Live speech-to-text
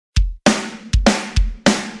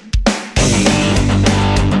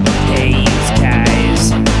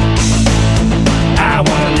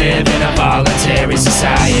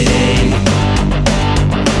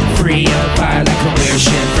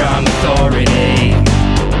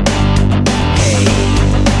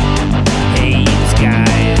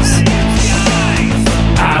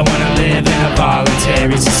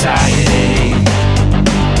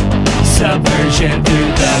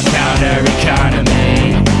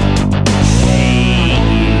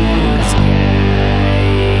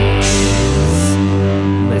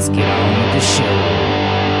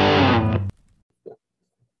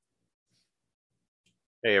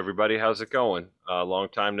everybody. How's it going? Long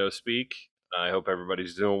time no speak. I hope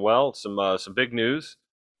everybody's doing well. Some big news.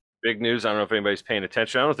 Big news. I don't know if anybody's paying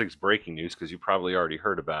attention. I don't think it's breaking news because you probably already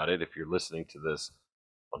heard about it if you're listening to this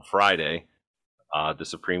on Friday. The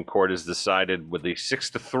Supreme Court has decided with a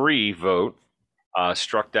 6-3 vote,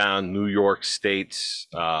 struck down New York State's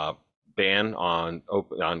ban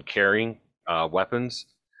on carrying weapons.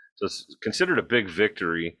 So it's considered a big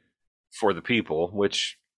victory for the people,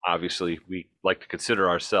 which obviously we like to consider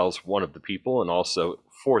ourselves one of the people and also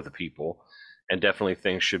for the people. And definitely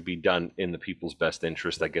things should be done in the people's best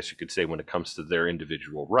interest, I guess you could say, when it comes to their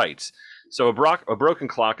individual rights. So a broken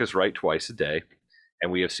clock is right twice a day.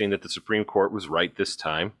 And we have seen that the Supreme Court was right this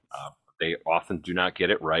time. They often do not get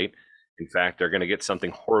it right. In fact, they're going to get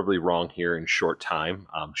something horribly wrong here in short time.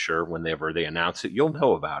 I'm sure whenever they announce it, you'll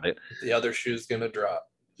know about it. The other shoe's going to drop.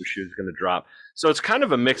 The shoe's going to drop. So it's kind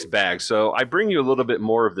of a mixed bag. So I bring you a little bit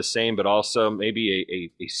more of the same, but also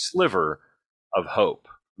maybe a sliver of hope.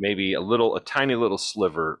 Maybe a tiny little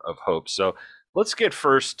sliver of hope. So let's get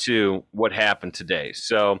first to what happened today.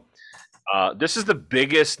 So this is the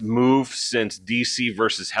biggest move since DC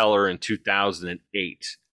versus Heller in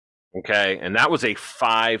 2008. Okay, and that was a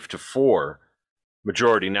 5-4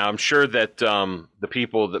 majority. Now I'm sure that the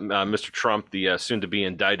people that Mr. Trump, the soon-to-be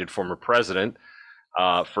indicted former president,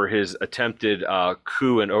 for his attempted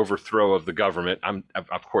coup and overthrow of the government.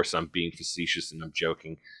 Of course, I'm being facetious and I'm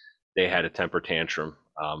joking. They had a temper tantrum.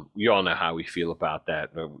 You all know how we feel about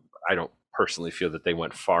that. I don't personally feel that they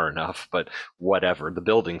went far enough, but whatever. The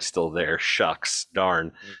building's still there. Shucks,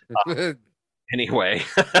 darn. Anyway,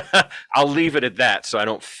 I'll leave it at that so I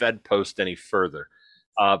don't Fed post any further.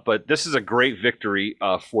 But this is a great victory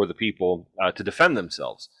for the people to defend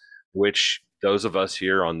themselves, which those of us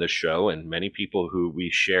here on this show and many people who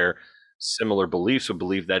we share similar beliefs would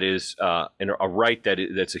believe that is a right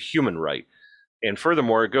that's a human right. And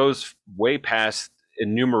furthermore, it goes way past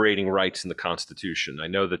enumerating rights in the Constitution. I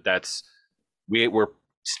know that we're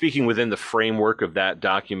speaking within the framework of that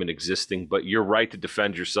document existing, but your right to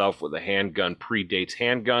defend yourself with a handgun predates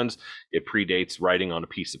handguns. It predates writing on a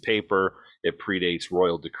piece of paper. It predates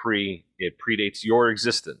royal decree. It predates your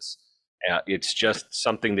existence. It's just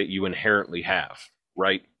something that you inherently have,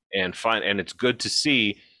 right? And it's good to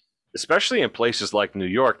see, especially in places like New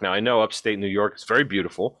York. Now, I know upstate New York is very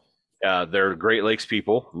beautiful. They're Great Lakes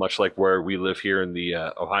people, much like where we live here in the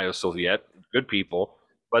Ohio Soviet, good people.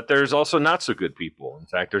 But there's also not so good people. In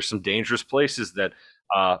fact, there's some dangerous places that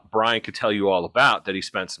Brian could tell you all about that he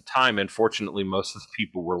spent some time in. Fortunately, most of the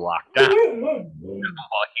people were locked down while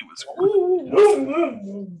he was.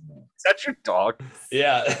 Is that your dog?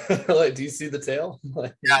 Yeah. Like, do you see the tail?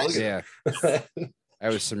 Yeah. That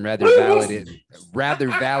was some rather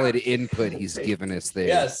valid input he's given us there.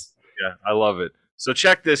 Yes. Yeah, I love it. So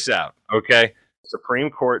check this out, okay?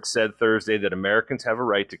 Supreme Court said Thursday that Americans have a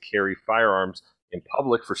right to carry firearms in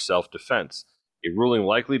public for self-defense, a ruling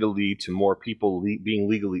likely to lead to more people being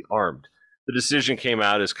legally armed. The decision came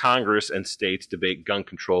out as Congress and states debate gun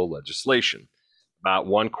control legislation. About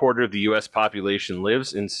 1/4 of the U.S. population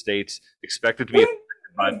lives in states expected to be affected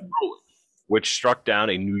by the ruling, which struck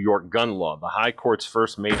down a New York gun law. The High Court's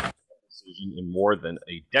first major decision in more than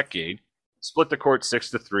a decade split the court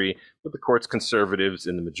 6-3, with the court's conservatives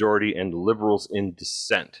in the majority and the liberals in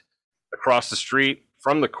dissent. Across the street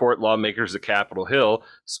from the court, lawmakers at Capitol Hill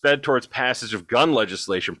sped towards passage of gun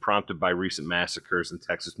legislation prompted by recent massacres in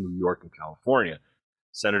Texas, New York, and California.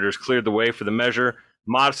 Senators cleared the way for the measure,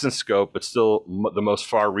 modest in scope, but still the most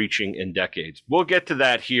far-reaching in decades. We'll get to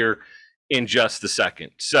that here in just a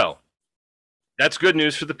second. So that's good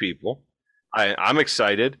news for the people. I'm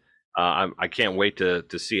excited. I can't wait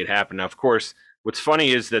to see it happen. Now, of course, what's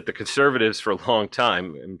funny is that the conservatives for a long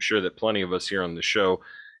time, I'm sure that plenty of us here on the show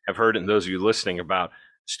have heard it, and those of you listening, about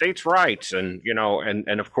states' rights. And,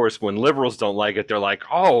 and of course, when liberals don't like it, they're like,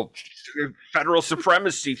 oh, federal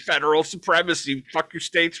supremacy, fuck your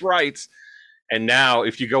states' rights. And now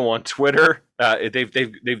if you go on Twitter,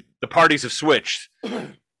 the parties have switched.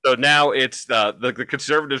 So now it's the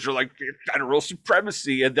conservatives are like federal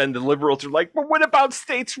supremacy, and then the liberals are like, well, what about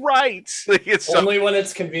states' rights? Only when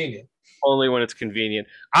it's convenient. Only when it's convenient.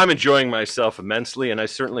 I'm enjoying myself immensely, and I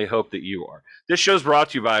certainly hope that you are. This show's brought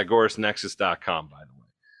to you by agorasnexus.com, by the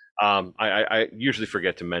way. I usually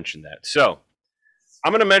forget to mention that. So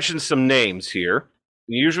I'm going to mention some names here.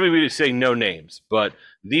 Usually we say no names, but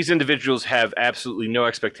these individuals have absolutely no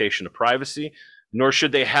expectation of privacy, nor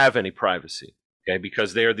should they have any privacy. Okay,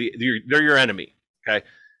 because they're your enemy. Okay,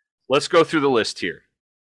 let's go through the list here.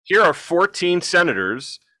 Here are 14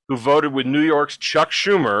 senators who voted with New York's Chuck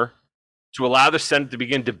Schumer to allow the Senate to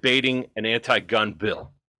begin debating an anti-gun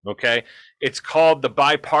bill. Okay, it's called the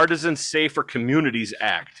Bipartisan Safer Communities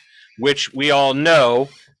Act, which we all know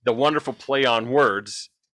the wonderful play on words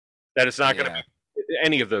that it's not going to be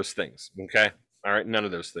any of those things. Okay, all right, none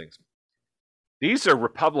of those things. These are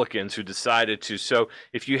Republicans who decided to. So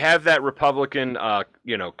if you have that Republican,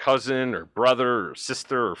 cousin or brother or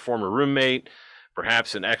sister or former roommate,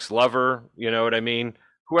 perhaps an ex-lover, you know what I mean?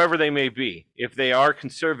 Whoever they may be, if they are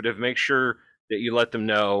conservative, make sure that you let them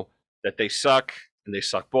know that they suck and they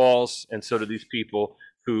suck balls, and so do these people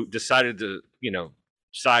who decided to,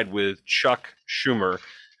 side with Chuck Schumer,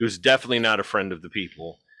 who's definitely not a friend of the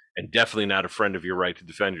people and definitely not a friend of your right to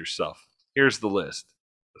defend yourself. Here's the list.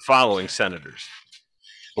 The following senators: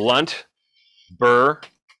 Blunt, Burr,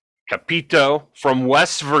 Capito from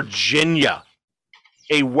West Virginia.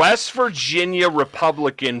 A West Virginia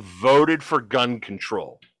Republican voted for gun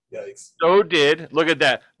control. Yikes. So did, look at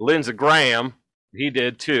that, Lindsey Graham. He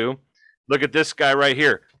did too. Look at this guy right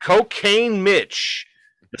here. Cocaine Mitch,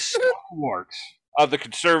 the stalwart of the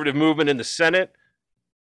conservative movement in the Senate,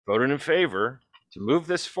 voted in favor to move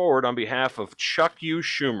this forward on behalf of Chuck U.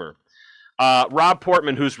 Schumer. Rob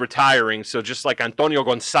Portman, who's retiring, so just like Antonio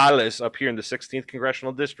Gonzalez up here in the 16th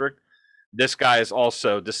Congressional District, this guy is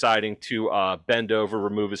also deciding to bend over,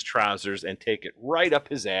 remove his trousers, and take it right up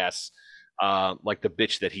his ass like the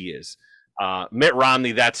bitch that he is. Mitt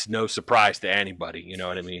Romney, that's no surprise to anybody. You know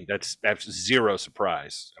what I mean? That's zero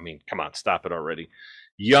surprise. I mean, come on, stop it already.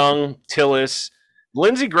 Young, Tillis.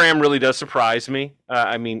 Lindsey Graham really does surprise me.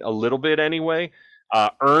 A little bit anyway.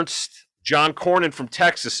 Ernst, John Cornyn from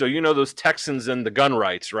Texas. So you know those Texans and the gun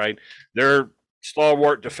rights, right? They're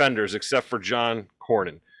stalwart defenders, except for John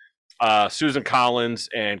Cornyn. Susan Collins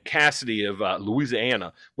and Cassidy of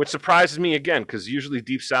Louisiana, which surprises me again because usually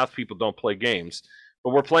Deep South people don't play games.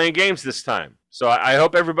 But we're playing games this time. So I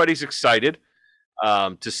hope everybody's excited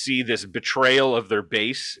to see this betrayal of their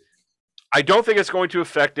base. I don't think it's going to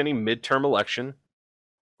affect any midterm election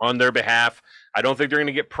on their behalf. I don't think they're going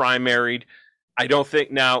to get primaried. I don't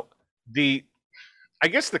think now I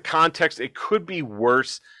guess the context, it could be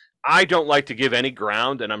worse. I don't like to give any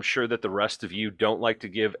ground, and I'm sure that the rest of you don't like to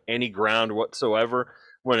give any ground whatsoever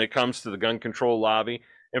when it comes to the gun control lobby.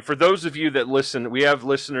 And for those of you that listen, we have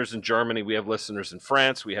listeners in Germany, we have listeners in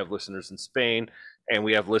France, we have listeners in Spain, and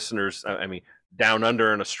we have listeners, down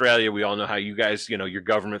under in Australia. We all know how you guys, your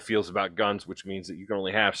government feels about guns, which means that you can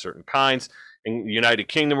only have certain kinds. In the United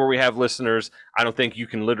Kingdom, where we have listeners, I don't think you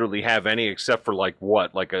can literally have any except for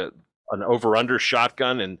an over-under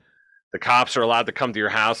shotgun, and the cops are allowed to come to your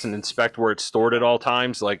house and inspect where it's stored at all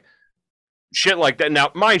times, like shit like that.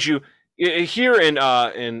 Now, mind you, here in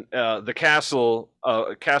the Castle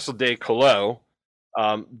de Colo,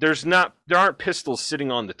 there aren't pistols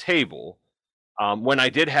sitting on the table. When I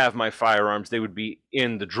did have my firearms, they would be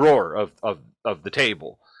in the drawer of the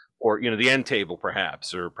table, or the end table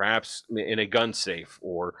perhaps, or perhaps in a gun safe,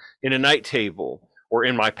 or in a night table, or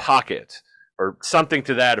in my pocket, or something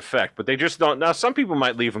to that effect. But they just don't. Now, some people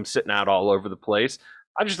might leave them sitting out all over the place.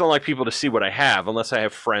 I just don't like people to see what I have unless I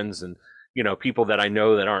have friends and people that I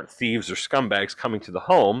know that aren't thieves or scumbags coming to the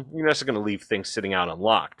home. You're not going to leave things sitting out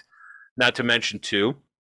unlocked. Not to mention, too,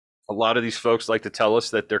 a lot of these folks like to tell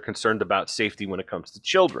us that they're concerned about safety when it comes to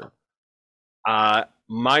children.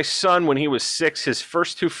 My son, when he was 6, his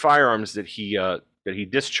first 2 firearms that he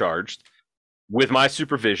discharged with my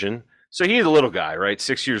supervision. So he's a little guy, right?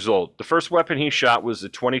 6 years old. The first weapon he shot was a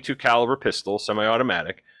 .22 caliber pistol,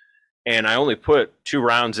 semi-automatic, and I only put 2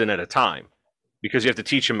 rounds in at a time because you have to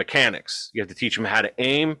teach him mechanics. You have to teach him how to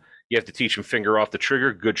aim. You have to teach him finger off the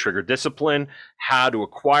trigger, good trigger discipline, how to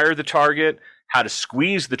acquire the target, how to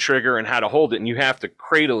squeeze the trigger, and how to hold it. And you have to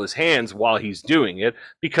cradle his hands while he's doing it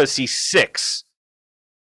because he's 6.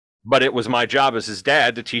 But it was my job as his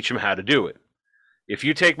dad to teach him how to do it. If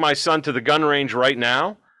you take my son to the gun range right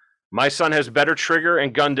now, my son has better trigger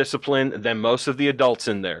and gun discipline than most of the adults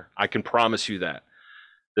in there. I can promise you that.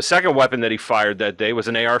 The second weapon that he fired that day was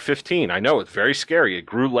an AR-15. I know, it's very scary. It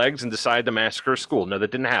grew legs and decided to massacre a school. No,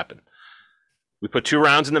 that didn't happen. We put 2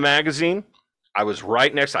 rounds in the magazine. I was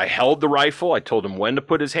right next. I held the rifle. I told him when to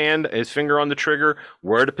put his finger on the trigger,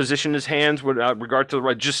 where to position his hands with regard to the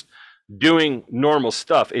right, just doing normal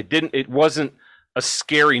stuff. It wasn't a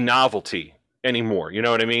scary novelty anymore. You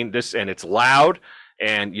know what I mean? And it's loud.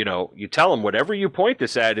 And, you tell them whatever you point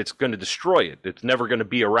this at, it's going to destroy it. It's never going to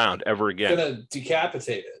be around ever again. It's going to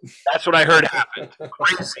decapitate it. That's what I heard happen.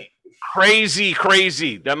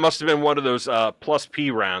 Crazy. That must have been one of those plus P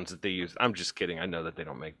rounds that they used. I'm just kidding. I know that they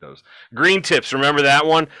don't make those. Green tips. Remember that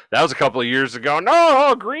one? That was a couple of years ago.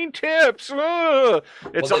 No, green tips. What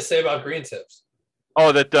do they say about green tips?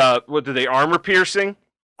 Oh, what do they, armor piercing?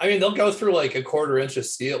 I mean, they'll go through like a quarter inch of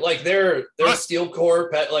steel, like their steel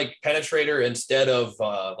core like penetrator instead of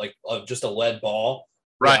just a lead ball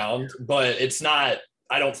round, but it's not.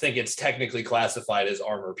 I don't think it's technically classified as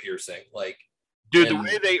armor piercing. Like, dude, the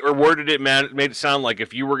way they worded it, man, it made it sound like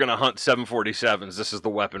if you were gonna hunt 747s, this is the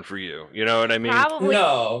weapon for you. You know what I mean? Probably.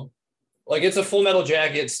 No. Like, it's a Full Metal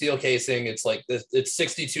Jacket steel casing. It's like it's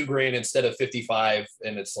 62 grain instead of 55,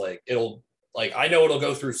 and it's like I know it'll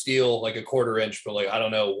go through steel like a quarter inch, but like I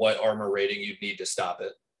don't know what armor rating you'd need to stop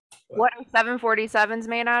it. But what are 747s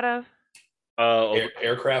made out of?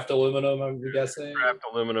 Aircraft aluminum, I'm guessing. Aircraft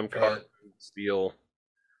aluminum, carbon, steel.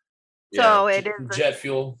 So it is jet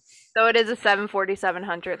fuel. So it is a 747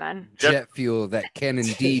 Hunter then. Jet fuel that can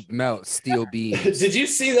indeed melt steel beams. Did you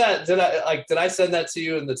see that? Did I send that to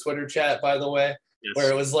you in the Twitter chat, by the way? Yes.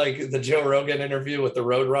 Where it was like the Joe Rogan interview with the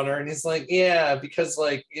Roadrunner, and he's like, yeah, because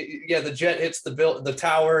like, the jet hits the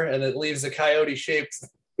tower and it leaves a coyote shaped.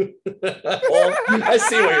 Well, I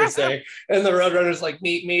see what you're saying. And the Roadrunner's like,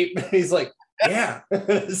 meet. He's like, yeah.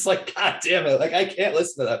 It's like, God damn it. Like, I can't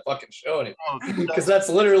listen to that fucking show anymore. Because that's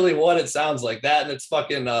literally what it sounds like. That, and it's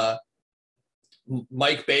fucking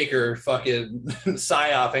Mike Baker fucking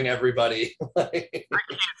psyoping everybody. I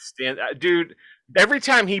can't stand that. Dude, every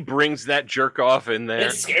time he brings that jerk off in there,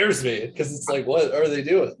 it scares me because it's like, what are they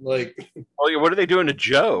doing? Like, oh yeah, what are they doing to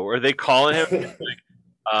Joe? Are they calling him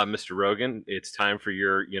like, Mr. Rogan, it's time for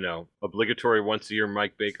your, obligatory once a year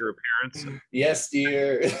Mike Baker appearance? Yes,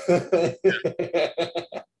 dear.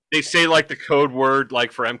 They say like the code word,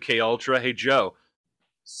 like for MK Ultra, hey Joe,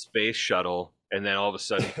 space shuttle, and then all of a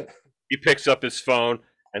sudden he picks up his phone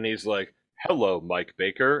and he's like, hello, Mike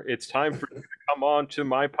Baker. It's time for you to come on to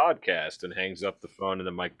my podcast, and hangs up the phone, and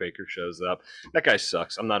then Mike Baker shows up. That guy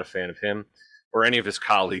sucks. I'm not a fan of him or any of his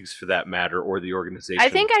colleagues for that matter, or the organization. I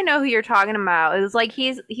think I know who you're talking about. It's like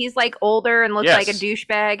he's like older and looks like a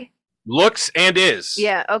douchebag. Looks and is.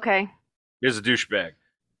 Yeah, okay. Is a douchebag.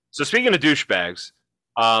 So speaking of douchebags,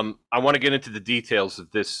 I want to get into the details of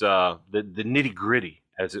this, the nitty-gritty,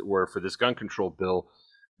 as it were, for this gun control bill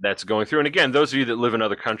that's going through. And again, those of you that live in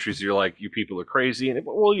other countries, you're like, you people are crazy. And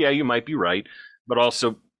well, yeah, you might be right, but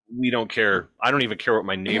also we don't care. I don't even care what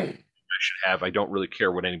my neighbor should have. I don't really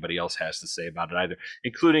care what anybody else has to say about it either,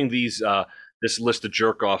 including these this list of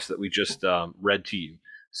jerk-offs that we just read to you.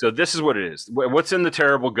 So this is what it is. What's in the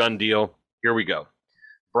terrible gun deal? Here we go.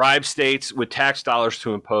 Bribe states with tax dollars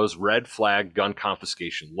to impose red flag gun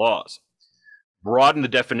confiscation laws. Broaden the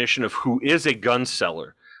definition of who is a gun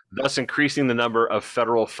seller, thus increasing the number of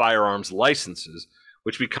federal firearms licenses,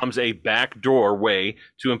 which becomes a backdoor way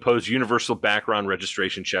to impose universal background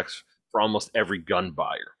registration checks for almost every gun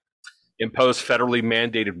buyer. Impose federally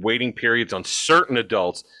mandated waiting periods on certain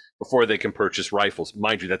adults before they can purchase rifles.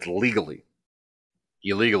 Mind you, that's legally.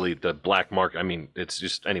 Illegally, the black market, I mean, it's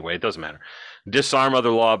just, anyway, it doesn't matter. Disarm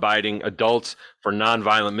other law-abiding adults for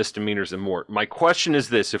nonviolent misdemeanors and more. My question is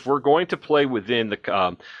this: if we're going to play within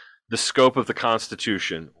the scope of the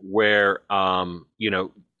Constitution, where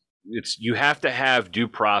you have to have due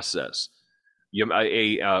process.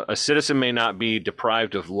 A citizen may not be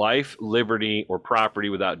deprived of life, liberty, or property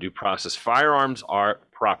without due process. Firearms are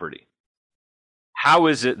property. How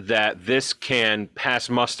is it that this can pass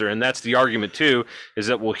muster? And that's the argument too, is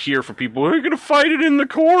that we'll hear from people, are you going to fight it in the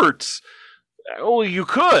courts? Well, you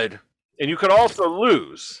could, and you could also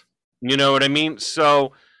lose. You know what I mean?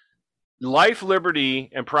 So life, liberty,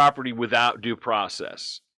 and property without due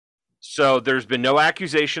process. So there's been no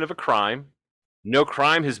accusation of a crime. No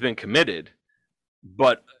crime has been committed.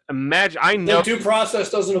 But imagine, I know the due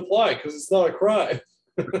process doesn't apply because it's not a crime.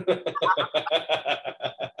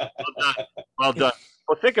 Well done.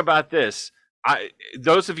 Well, think about this.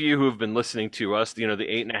 Those of you who have been listening to us, the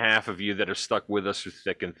 8.5 of you that are stuck with us through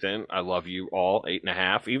thick and thin, I love you all,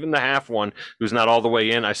 8.5. Even the half one who's not all the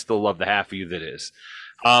way in, I still love the half of you that is.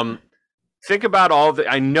 Think about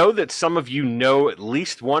I know that some of you know at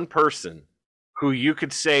least one person who you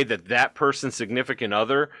could say that person's significant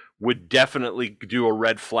other would definitely do a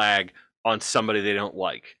red flag on somebody they don't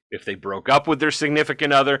like. If they broke up with their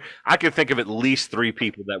significant other, I could think of at least 3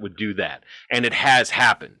 people that would do that. And it has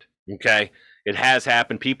happened, okay? It has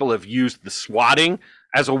happened. People have used the swatting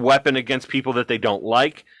as a weapon against people that they don't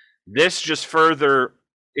like. This just further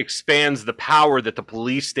expands the power that the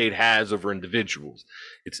police state has over individuals.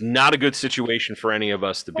 It's not a good situation for any of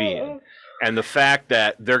us to be in. And the fact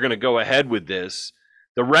that they're going to go ahead with this,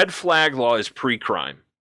 the red flag law is pre-crime.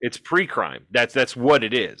 It's pre-crime. That's what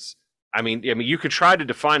it is. I mean, you could try to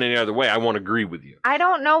define it any other way. I won't agree with you. I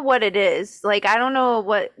don't know what it is. Like, I don't know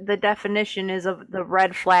what the definition is of the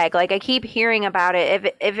red flag. Like, I keep hearing about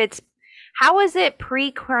it. If it's How is it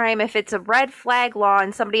pre-crime if it's a red flag law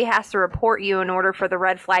and somebody has to report you in order for the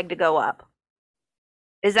red flag to go up?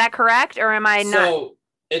 Is that correct, or am I not? So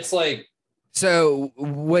it's like. So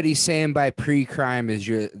what he's saying by pre-crime is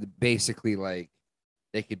you're basically like,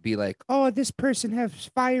 they could be like, oh, this person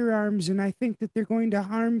has firearms and I think that they're going to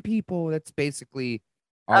harm people. That's basically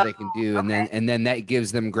all they can do. And then that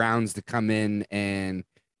gives them grounds to come in and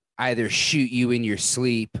either shoot you in your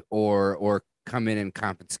sleep or come in and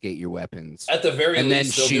confiscate your weapons. At the very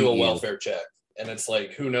least, they'll do a welfare check. And it's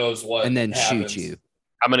like, who knows what and then happens. shoot you.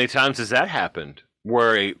 How many times has that happened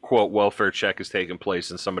where a quote welfare check has taken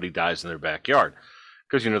place and somebody dies in their backyard?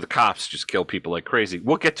 Because, the cops just kill people like crazy.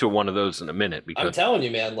 We'll get to one of those in a minute. Because I'm telling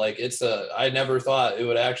you, man, like I never thought it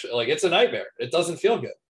would actually, like, it's a nightmare. It doesn't feel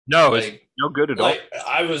good. No, like, it's no good at all.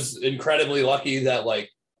 I was incredibly lucky that, like,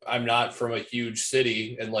 I'm not from a huge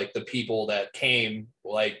city and, like, the people that came,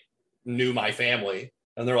 like, knew my family.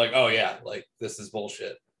 And they're like, oh, yeah, like, this is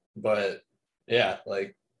bullshit. But, yeah,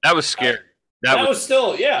 like. That was scary. That was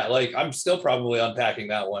still, yeah, like, I'm still probably unpacking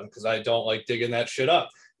that one because I don't like digging that shit up.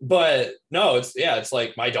 But no, it's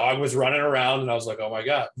like my dog was running around and I was like, oh my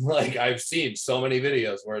God, like I've seen so many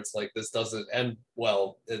videos where it's like, this doesn't end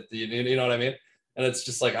well. You know what I mean? And it's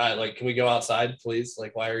just like, can we go outside, please?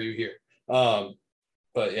 Like, why are you here?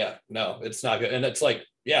 But yeah, no, it's not good. And it's like,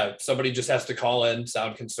 yeah, somebody just has to call in,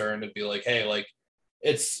 sound concerned and be like, hey, like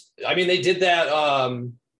they did that,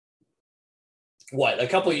 a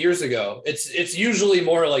couple of years ago. It's usually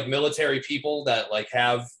more like military people that like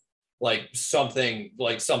have like something's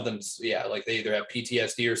like they either have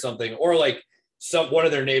PTSD or something, or like one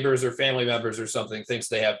of their neighbors or family members or something thinks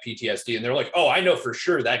they have PTSD and they're like, oh, I know for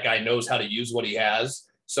sure that guy knows how to use what he has.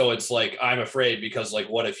 So it's like, I'm afraid because like,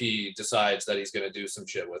 what if he decides that he's going to do some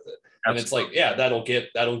shit with it? Absolutely. And it's like, yeah,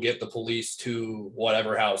 that'll get the police to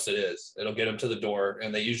whatever house it is. It'll get them to the door,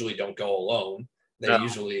 and they usually don't go alone. They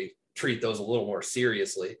usually treat those a little more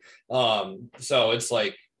seriously. So it's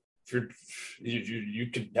like, you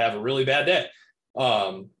could have a really bad day.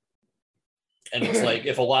 And it's like,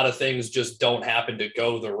 if a lot of things just don't happen to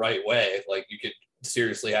go the right way, like you could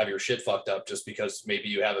seriously have your shit fucked up just because maybe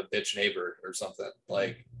you have a bitch neighbor or something.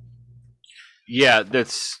 Like, yeah,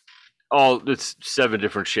 that's 7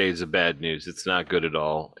 different shades of bad news. It's not good at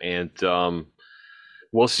all. And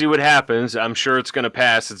we'll see what happens. I'm sure it's going to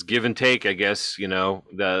pass. It's give and take, I guess.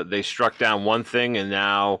 They struck down one thing, and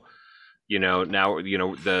now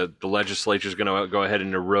the legislature is going to go ahead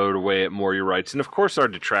and erode away at more your rights. And of course, our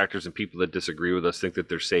detractors and people that disagree with us think that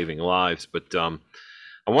they're saving lives. But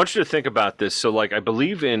I want you to think about this. So, like, I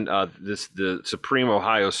believe in the Supreme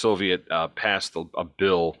Ohio Soviet passed a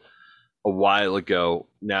bill a while ago.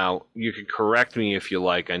 Now, you can correct me if you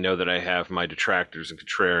like. I know that I have my detractors and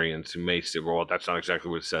contrarians who may say, well, that's not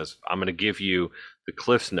exactly what it says. I'm going to give you the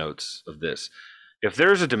Cliff's Notes of this. If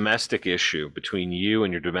there's a domestic issue between you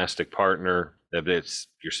and your domestic partner, if it's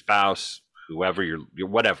your spouse, whoever, your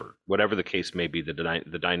whatever the case may be,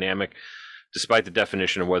 the dynamic, despite the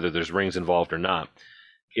definition of whether there's rings involved or not,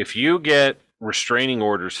 if you get restraining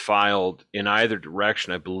orders filed in either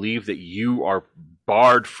direction, I believe that you are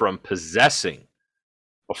barred from possessing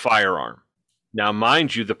a firearm. Now,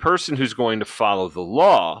 mind you, the person who's going to follow the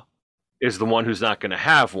law is the one who's not going to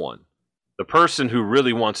have one. The person who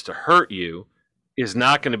really wants to hurt you is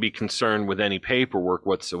not going to be concerned with any paperwork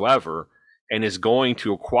whatsoever and is going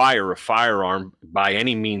to acquire a firearm by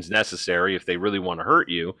any means necessary if they really want to hurt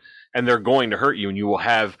you, and they're going to hurt you, and you will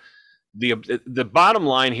have the bottom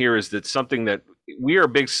line here is that something that we are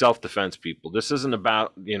big self-defense people. This isn't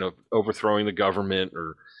about, overthrowing the government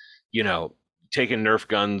or, taking Nerf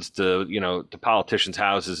guns to politicians'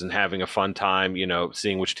 houses and having a fun time,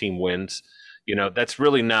 seeing which team wins. That's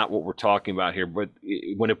really not what we're talking about here. But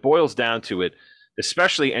when it boils down to it,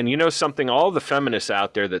 especially, and something, all the feminists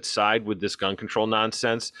out there that side with this gun control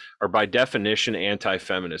nonsense are by definition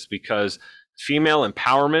anti-feminist, because female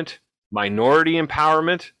empowerment, minority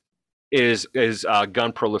empowerment is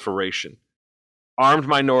gun proliferation. Armed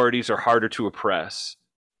minorities are harder to oppress.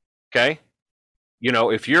 Okay?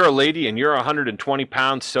 If you're a lady and you're 120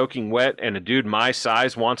 pounds soaking wet and a dude my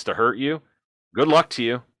size wants to hurt you, good luck to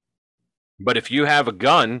you. But if you have a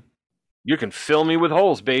gun, you can fill me with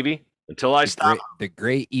holes, baby, until I stop. The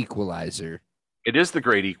great equalizer. It is the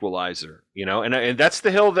great equalizer, and that's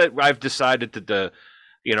the hill that I've decided to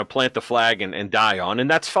plant the flag and die on,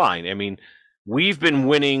 and that's fine. I mean, we've been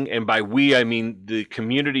winning, and by we, I mean the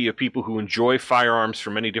community of people who enjoy firearms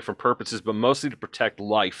for many different purposes, but mostly to protect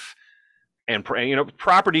life. And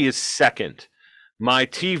property is second. My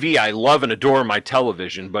TV, I love and adore my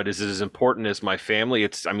television, but is it as important as my family?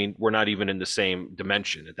 We're not even in the same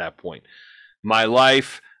dimension at that point. My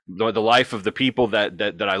life, the life of the people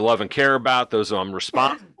that I love and care about, those who I'm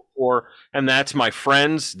responsible for, and that's my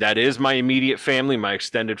friends. That is my immediate family, my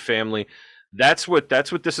extended family. That's what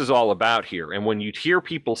this is all about here. And when you hear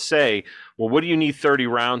people say, well, what do you need 30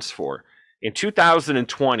 rounds for? In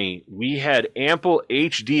 2020, we had ample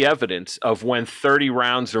HD evidence of when 30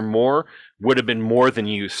 rounds or more would have been more than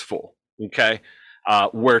useful. Okay.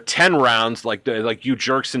 Where 10 rounds, like you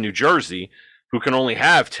jerks in New Jersey, who can only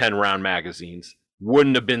have 10 round magazines,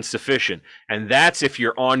 wouldn't have been sufficient. And that's if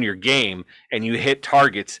you're on your game and you hit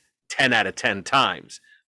targets 10 out of 10 times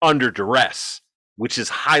under duress, which is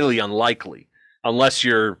highly unlikely unless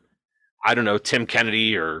you're, I don't know, Tim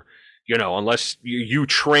Kennedy, or, unless you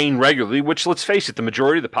train regularly, which, let's face it, the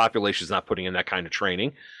majority of the population is not putting in that kind of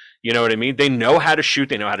training. You know what I mean? They know how to shoot.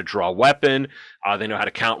 They know how to draw a weapon. They know how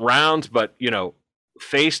to count rounds. But,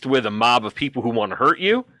 faced with a mob of people who want to hurt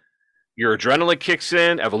you, your adrenaline kicks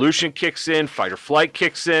in, evolution kicks in, fight or flight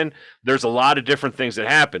kicks in. There's a lot of different things that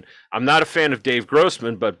happen. I'm not a fan of Dave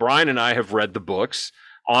Grossman, but Brian and I have read the books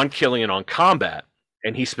on killing and on combat.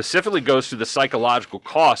 And he specifically goes through the psychological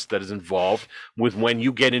cost that is involved with when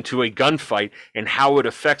you get into a gunfight and how it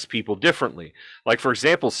affects people differently. Like, for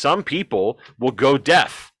example, some people will go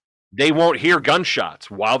deaf. They won't hear gunshots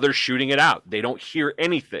while they're shooting it out. They don't hear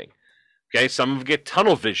anything. Okay, some of them get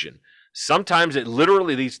tunnel vision. Sometimes it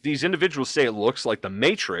literally, these individuals say it looks like the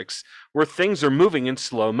Matrix, where things are moving in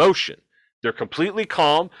slow motion. They're completely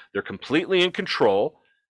calm, they're completely in control,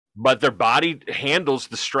 but their body handles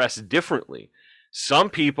the stress differently. Some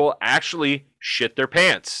people actually shit their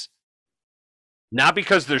pants. Not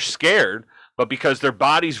because they're scared, but because their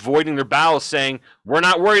body's voiding their bowels, saying, we're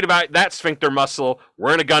not worried about that sphincter muscle,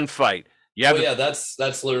 we're in a gunfight.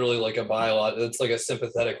 That's literally like a biological, it's like a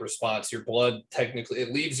sympathetic response. Your blood, technically,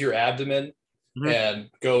 it leaves your abdomen and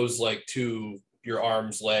goes like to your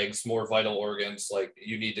arms, legs, more vital organs. Like,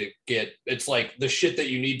 you need to get, it's like the shit that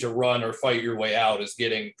you need to run or fight your way out is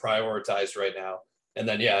getting prioritized right now. And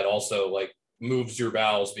then, it also like moves your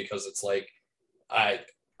bowels, because it's like, I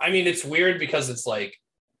mean, it's weird because it's like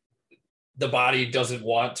the body doesn't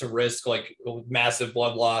want to risk like massive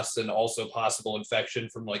blood loss and also possible infection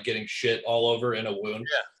from like getting shit all over in a wound.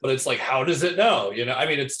 Yeah. But it's like, how does it know? I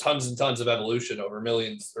mean, it's tons and tons of evolution over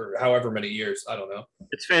millions or however many years. I don't know.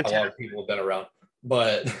 It's fantastic. How long people have been around,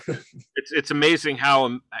 but it's amazing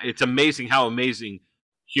how amazing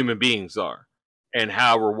human beings are, and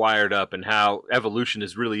how we're wired up, and how evolution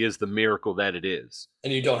really is the miracle that it is.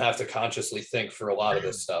 And you don't have to consciously think for a lot of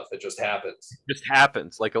this stuff. It just happens. It just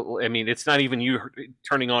happens. Like, I mean, it's not even you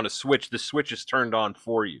turning on a switch. The switch is turned on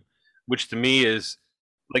for you, which to me is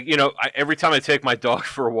like, every time I take my dog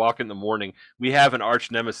for a walk in the morning, we have an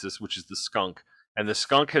arch nemesis, which is the skunk. And the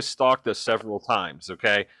skunk has stalked us several times,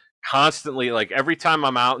 okay? Constantly, like every time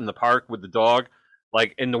I'm out in the park with the dog,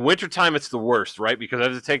 like in the wintertime, it's the worst, right? Because I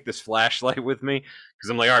have to take this flashlight with me, because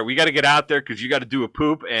I'm like, all right, we got to get out there because you got to do a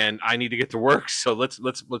poop and I need to get to work. So let's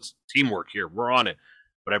teamwork here. We're on it.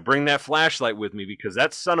 But I bring that flashlight with me because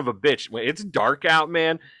that son of a bitch, when it's dark out,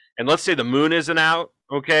 man, and let's say the moon isn't out,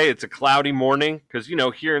 okay, it's a cloudy morning, because,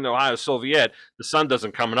 here in the Ohio Soviet, the sun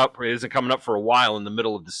isn't coming up for a while in the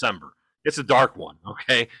middle of December. It's a dark one,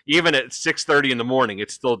 okay? Even at 6:30 in the morning,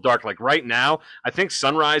 it's still dark. Like right now, I think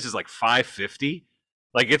sunrise is like 5:50.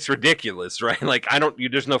 Like, it's ridiculous, right? Like,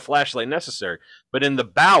 there's no flashlight necessary. But in the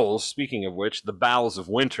bowels, speaking of which, the bowels of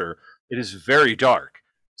winter, it is very dark.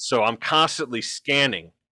 So I'm constantly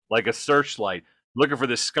scanning like a searchlight, looking for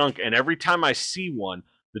this skunk. And every time I see one,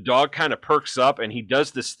 the dog kind of perks up, and he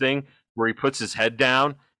does this thing where he puts his head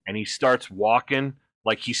down and he starts walking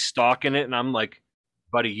like he's stalking it. And I'm like,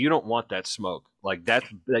 buddy, you don't want that smoke. Like, that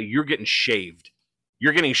you're getting shaved.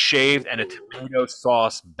 You're getting shaved and a tomato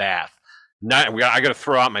sauce bath. I got to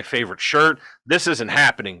throw out my favorite shirt. This isn't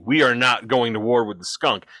happening. We are not going to war with the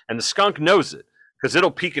skunk. And the skunk knows it, because it'll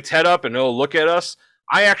peek its head up and it'll look at us.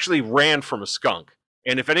 I actually ran from a skunk.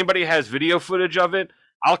 And if anybody has video footage of it,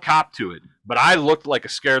 I'll cop to it. But I looked like a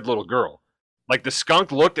scared little girl. Like, the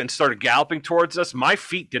skunk looked and started galloping towards us. My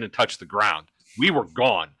feet didn't touch the ground. We were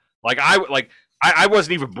gone. I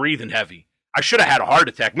wasn't even breathing heavy. I should have had a heart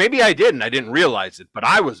attack. Maybe I didn't. I didn't realize it. But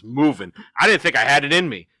I was moving. I didn't think I had it in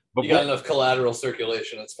me. But you got enough collateral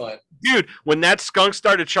circulation. It's fine. Dude, when that skunk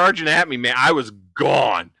started charging at me, man, I was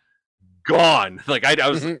gone. Like, I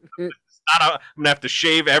was, I'm going to have to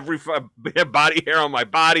shave every body hair on my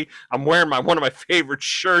body. I'm wearing one of my favorite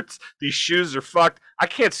shirts. These shoes are fucked. I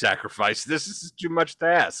can't sacrifice this. This is too much to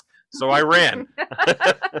ask. So I ran.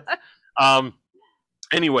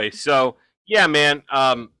 Anyway, so, yeah, man,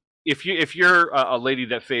 if you're a lady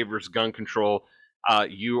that favors gun control,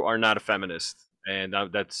 you are not a feminist. and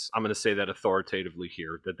I'm going to say that authoritatively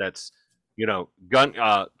here. That's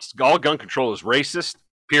all gun control is racist.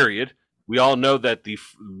 Period. We all know that the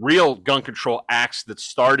real gun control acts that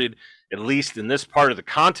started, at least in this part of the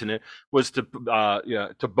continent, was to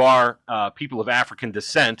bar people of African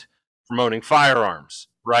descent from owning firearms,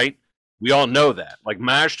 right? We all know that. Like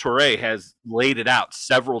Maj Touré has laid it out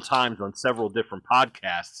several times on several different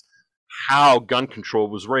podcasts how gun control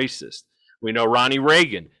was racist. We know Ronnie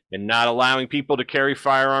Reagan and not allowing people to carry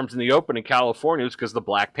firearms in the open in California was because the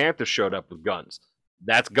Black Panthers showed up with guns.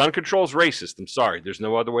 That's gun control is racist. I'm sorry. There's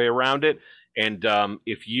no other way around it. And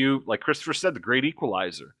if you, like Christopher said, the great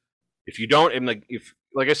equalizer, if you don't, and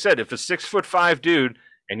like I said, if a 6'5" dude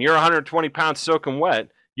and you're 120 pounds soaking wet,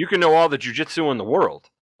 you can know all the jujitsu in the world.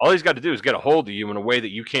 All he's got to do is get a hold of you in a way that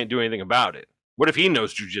you can't do anything about it. What if he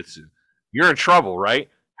knows jujitsu? You're in trouble, right?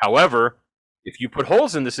 However, if you put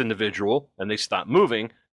holes in this individual and they stop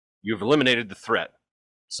moving, you've eliminated the threat.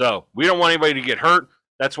 So we don't want anybody to get hurt.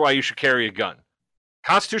 That's why you should carry a gun.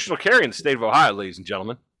 Constitutional carry in the state of Ohio, ladies and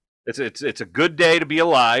gentlemen. It's a good day to be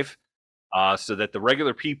alive, so that the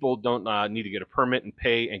regular people don't need to get a permit and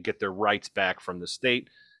pay and get their rights back from the state.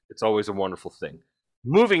 It's always a wonderful thing.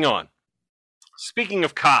 Moving on. Speaking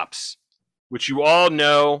of cops, which you all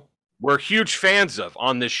know we're huge fans of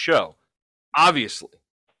on this show, obviously.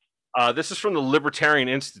 This is from the Libertarian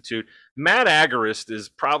Institute. Matt Agorist is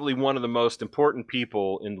probably one of the most important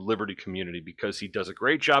people in the liberty community because he does a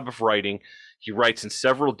great job of writing. He writes in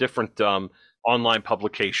several different online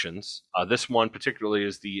publications. This one particularly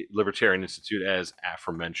is the Libertarian Institute, as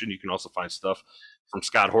aforementioned. You can also find stuff from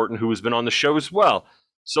Scott Horton, who has been on the show as well.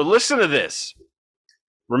 So listen to this.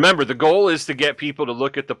 Remember, the goal is to get people to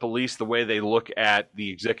look at the police the way they look at the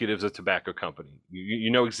executives of tobacco company. You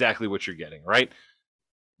know exactly what you're getting, right?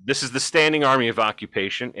 This is the standing army of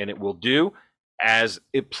occupation, and it will do as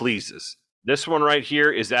it pleases. This one right here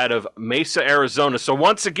is out of Mesa, Arizona. So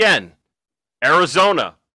once again,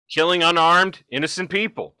 Arizona, killing unarmed, innocent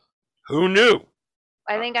people. Who knew?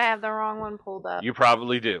 I think I have the wrong one pulled up. You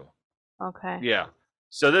probably do. Okay. Yeah.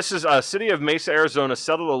 So this is city of Mesa, Arizona,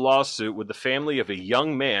 settled a lawsuit with the family of a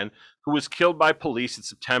young man who was killed by police in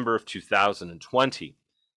September of 2020.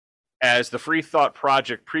 As the Free Thought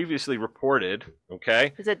Project previously reported,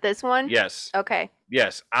 okay? Is it this one? Yes. Okay.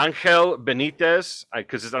 Yes. Angel Benitez,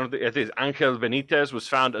 because I think Angel Benitez was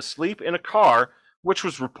found asleep in a car, which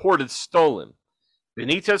was reported stolen.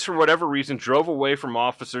 Benitez, for whatever reason, drove away from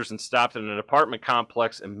officers and stopped at an apartment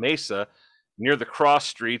complex in Mesa near the cross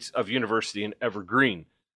streets of University and Evergreen.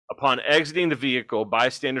 Upon exiting the vehicle,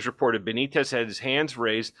 bystanders reported Benitez had his hands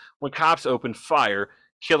raised when cops opened fire,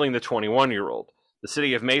 killing the 21-year-old. The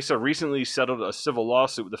city of Mesa recently settled a civil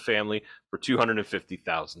lawsuit with the family for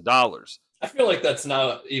 $250,000. I feel like that's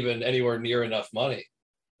not even anywhere near enough money.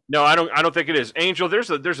 No, I don't think it is. Angel,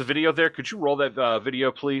 there's a video there. Could you roll that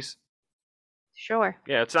video, please? Sure.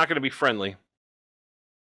 Yeah, it's not going to be friendly.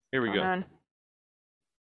 Here we Hold go. on.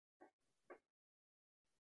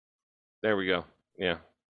 There we go. Yeah.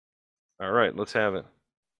 All right, let's have it.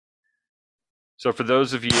 So for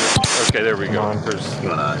those of you, okay, there we go. There's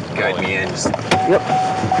guide me in. Yep.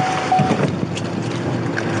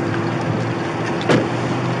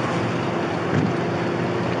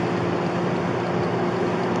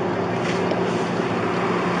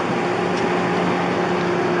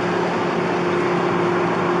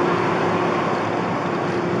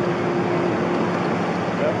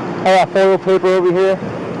 I got photo paper over here.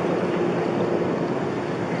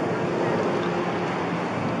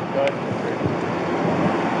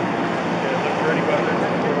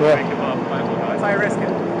 That's high risk it.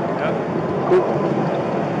 Yeah. Cool.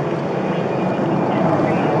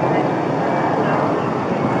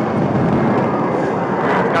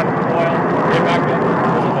 Got the coil. Get back up.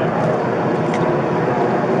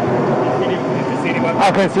 Did you see any weapons?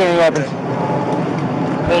 I couldn't see any weapons.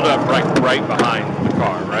 pulled up right behind the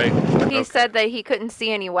car, right? He said that he couldn't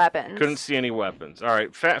see any weapons. Couldn't see any weapons. All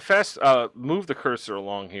right, fast. Move the cursor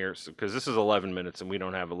along here, because this is 11 minutes, and we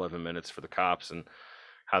don't have 11 minutes for the cops and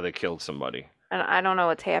how they killed somebody. And I don't know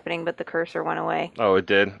what's happening, but the cursor went away. Oh, it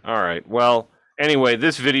did? All right. Well, anyway,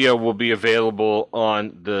 this video will be available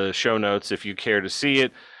on the show notes if you care to see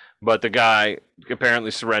it. But the guy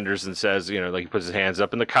apparently surrenders and says, like he puts his hands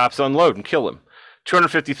up, and the cops unload and kill him.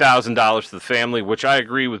 $250,000 to the family, which I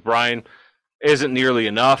agree with Brian, isn't nearly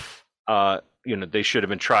enough. They should have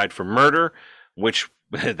been tried for murder, which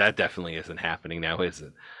that definitely isn't happening now, is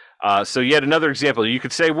it? So yet another example. You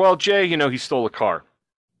could say, well, Jay, he stole a car.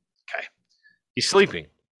 Okay. He's sleeping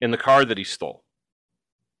in the car that he stole.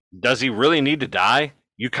 Does he really need to die?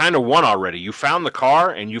 You kind of won already. You found the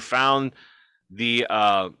car and you found the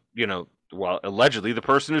well, allegedly the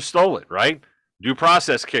person who stole it, right? Due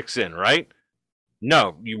process kicks in, right?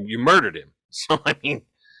 No, you murdered him. So I mean,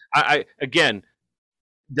 I again,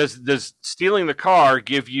 does stealing the car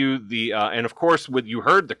give you the and of course, when you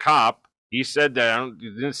heard the cop, he said that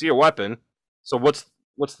you didn't see a weapon. So what's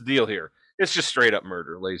the deal here? It's just straight up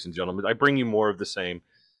murder, ladies and gentlemen. I bring you more of the same.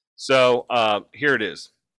 So here it is.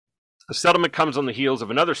 The settlement comes on the heels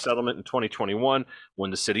of another settlement in 2021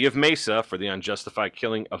 when the city of Mesa for the unjustified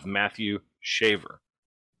killing of Matthew Shaver.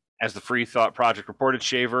 As the Free Thought Project reported,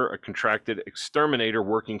 Shaver, a contracted exterminator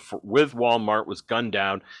working with Walmart, was gunned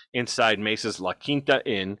down inside Mesa's La Quinta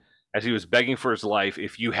Inn as he was begging for his life.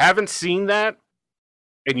 If you haven't seen that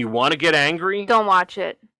and you want to get angry, Don't watch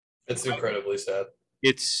it. It's incredibly sad.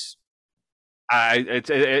 it's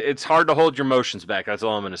hard to hold your emotions back. That's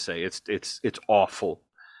all I'm going to say. It's awful.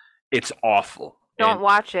 It's awful. Don't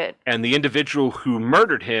watch it. And the individual who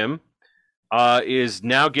murdered him is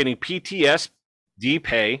now getting PTSD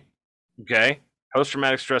pay, okay,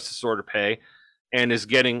 post-traumatic stress disorder pay, and is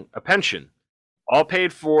getting a pension, all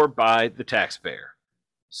paid for by the taxpayer.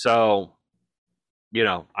 So, you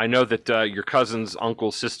know, I know that your cousin's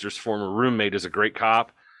uncle, sister's former roommate is a great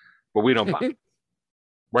cop, but we don't buy it.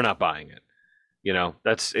 We're not buying it. You know,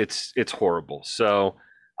 it's horrible. So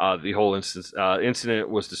the whole incident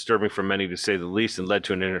was disturbing for many, to say the least, and led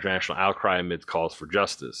to an international outcry amid calls for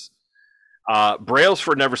justice.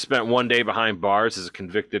 Brailsford never spent one day behind bars as a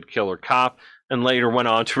convicted killer cop, and later went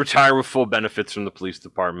on to retire with full benefits from the police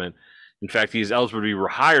department. In fact, he is eligible to be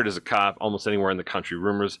rehired as a cop almost anywhere in the country.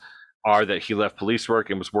 Rumors are that he left police work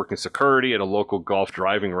and was working security at a local golf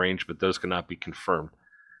driving range, but those cannot be confirmed.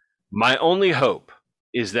 My only hope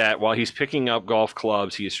is that while he's picking up golf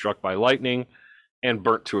clubs, he is struck by lightning and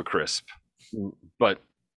burnt to a crisp. But,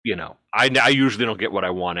 you know, I usually don't get what I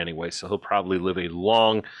want anyway, so he'll probably live a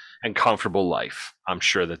long and comfortable life. I'm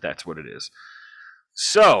sure that that's what it is.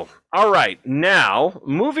 So, all right, now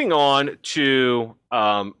moving on to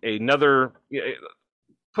another,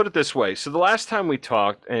 put it this way. So the last time we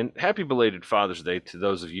talked, and happy belated Father's Day to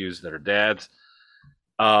those of you that are dads,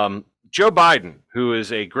 Joe Biden, who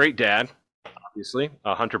is a great dad, obviously,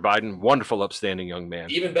 Hunter Biden, wonderful, upstanding young man.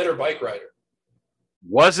 Even better bike rider.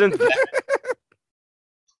 Wasn't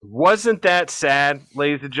that sad,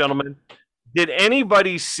 ladies and gentlemen? Did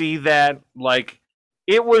anybody see that? Like,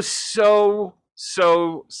 it was so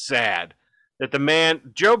sad that the man,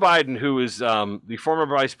 Joe Biden, who is the former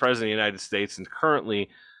vice president of the United States and currently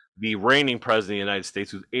the reigning president of the United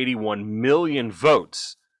States with 81 million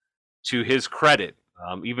votes to his credit,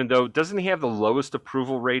 even though, doesn't he have the lowest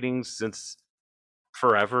approval ratings since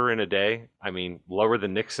forever in a day? I mean, lower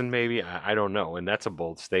than Nixon, maybe? I don't know, and that's a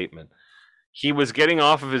bold statement. He was getting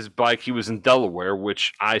off of his bike. He was in Delaware,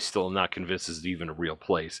 which I still am not convinced is even a real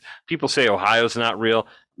place. People say Ohio's not real.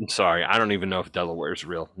 I'm sorry. I don't even know if Delaware's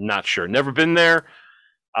real. Not sure. Never been there.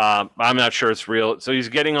 I'm not sure it's real. So he's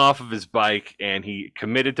getting off of his bike, and he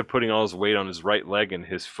committed to putting all his weight on his right leg, and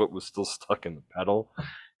his foot was still stuck in the pedal,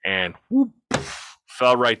 and whoop,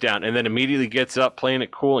 fell right down. And then immediately gets up, playing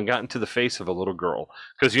it cool, and got into the face of a little girl.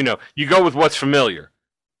 Because, you know, you go with what's familiar.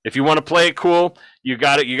 If you want to play it cool, you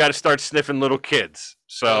got to start sniffing little kids.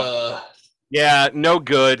 So, yeah, no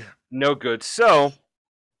good. So,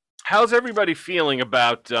 how's everybody feeling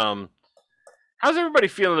about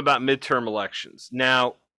midterm elections?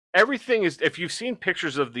 Now, everything is, if you've seen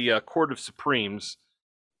pictures of the Court of Supremes,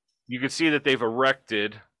 you can see that they've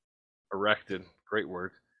erected, great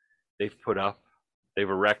word, they've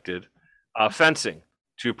erected fencing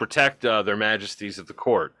to protect their majesties of the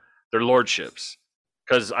court, their lordships.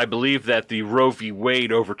 Because I believe that the Roe v.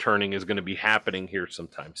 Wade overturning is going to be happening here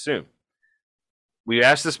sometime soon. We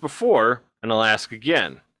asked this before, and I'll ask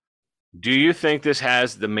again. Do you think this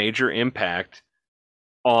has the major impact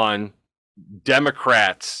on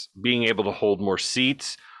Democrats being able to hold more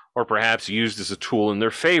seats, or perhaps used as a tool in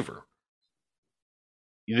their favor?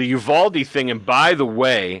 The Uvalde thing, and by the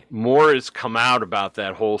way, more has come out about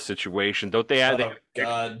that whole situation. Don't they have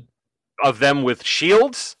of them with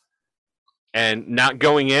shields? And not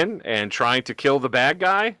going in and trying to kill the bad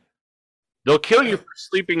guy? They'll kill you for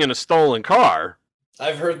sleeping in a stolen car.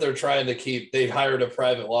 I've heard they're trying to they hired a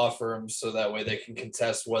private law firm so that way they can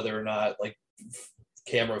contest whether or not, like,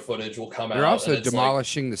 camera footage will come out. They're also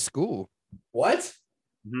demolishing the school. What?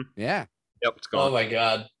 Mm-hmm. Yeah. Yep, it's gone. Oh my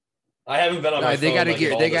God. I haven't been on my phone.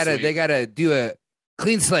 They gotta do a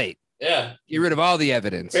clean slate. Yeah. Get rid of all the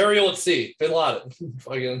evidence. Burial at sea. Bin Laden.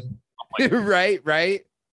 Fucking. Right.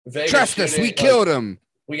 Vegas Trust us, shooting, we killed him.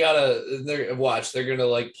 We gotta they're gonna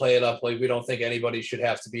like play it up like we don't think anybody should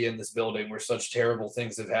have to be in this building where such terrible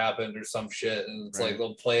things have happened or some shit. And it's like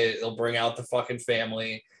they'll bring out the fucking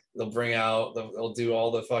family, They'll do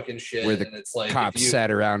all the fucking shit, Where the and it's like Cops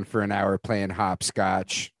sat around for an hour playing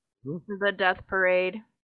hopscotch. The death parade.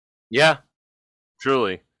 Yeah,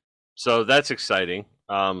 truly. So that's exciting.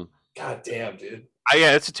 God damn, dude.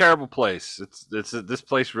 Yeah, it's a terrible place. This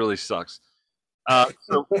place really sucks.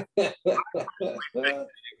 So it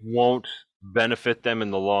won't benefit them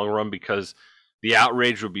in the long run because the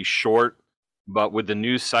outrage will be short. But with the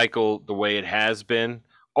news cycle the way it has been.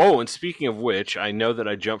 Oh, and speaking of which, I know that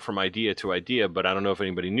I jumped from idea to idea, but I don't know if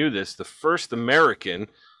anybody knew this. The first American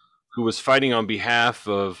who was fighting on behalf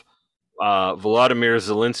of Volodymyr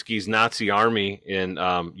Zelensky's Nazi army in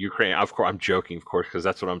Ukraine. Of course, I'm joking, of course, because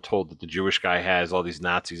that's what I'm told, that the Jewish guy has all these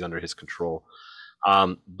Nazis under his control.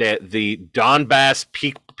 The Donbass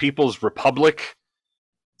People's Republic,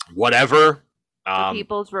 whatever. The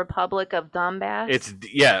People's Republic of Donbass. It's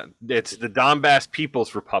the Donbass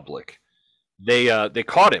People's Republic. They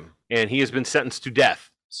caught him, and he has been sentenced to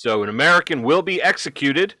death. So an American will be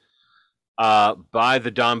executed by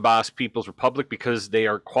the Donbass People's Republic because they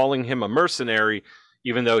are calling him a mercenary,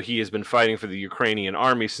 even though he has been fighting for the Ukrainian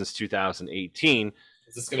army since 2018.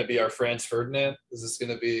 Is this going to be our Franz Ferdinand? Is this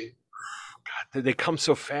going to be? God, they come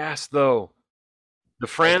so fast, though. The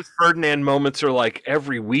Franz Ferdinand moments are like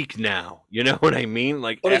every week now. You know what I mean?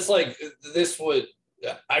 Like, but it's like this would.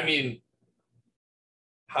 I mean,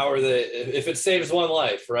 how are they? If it saves one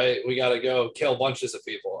life, right? We got to go kill bunches of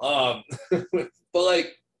people. But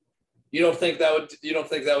like, you don't think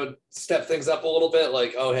that would step things up a little bit?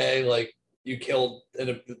 Like, oh hey, like you killed,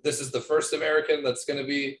 and this is the first American that's going to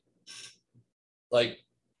be like.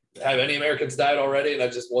 Have any Americans died already, and I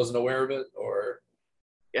just wasn't aware of it, or?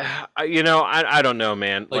 Yeah, I don't know,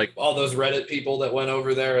 man. Like all those Reddit people that went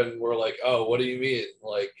over there and were like, "Oh, what do you mean?"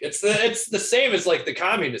 Like it's the same as like the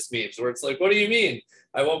communist memes, where it's like, "What do you mean?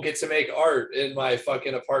 I won't get to make art in my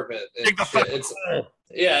fucking apartment?"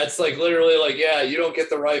 It's like literally like, yeah, you don't get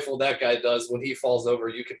the rifle that guy does. When he falls over,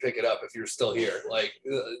 you can pick it up if you're still here. Like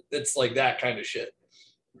it's like that kind of shit.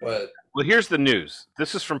 But well, here's the news.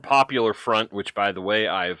 This is from Popular Front, which, by the way,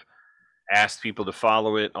 I've asked people to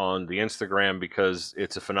follow it on the Instagram because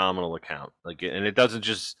it's a phenomenal account. Like, and it doesn't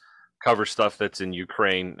just cover stuff that's in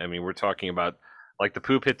Ukraine. I mean, we're talking about like the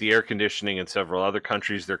poop hit the air conditioning in several other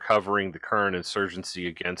countries. They're covering the current insurgency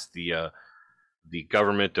against the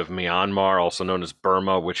government of Myanmar, also known as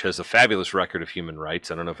Burma, which has a fabulous record of human rights.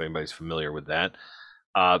 I don't know if anybody's familiar with that.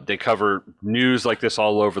 They cover news like this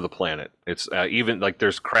all over the planet. It's even like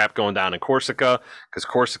there's crap going down in Corsica, because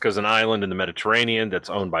Corsica is an island in the Mediterranean that's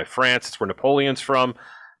owned by France. It's where Napoleon's from.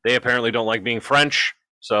 They apparently don't like being French,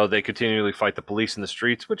 so they continually fight the police in the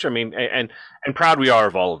streets, which I mean, and proud we are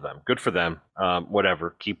of all of them. Good for them.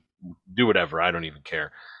 Whatever. Do whatever. I don't even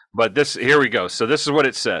care. But here we go. So this is what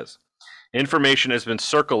it says. Information has been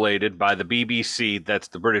circulated by the BBC, that's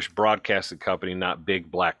the British Broadcasting Company, not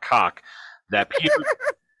Big Black Cock, that people,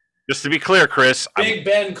 just to be clear, Chris. Big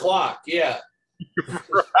Ben clock, yeah.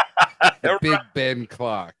 The Big Ben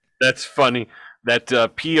clock. That's funny. That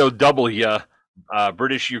POW,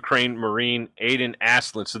 British Ukraine Marine Aidan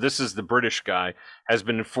Aslan, so this is the British guy, has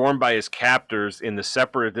been informed by his captors in the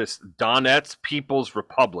separatist Donetsk People's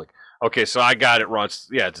Republic. Okay, so I got it wrong. It's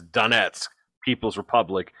Donetsk People's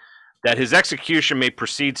Republic. That his execution may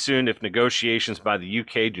proceed soon if negotiations by the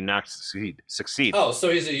UK do not succeed. Oh, so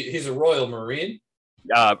he's a Royal Marine?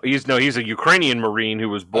 He's a Ukrainian Marine who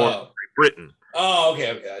was born in Great Britain. Oh,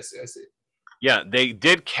 okay, I see. Yeah, they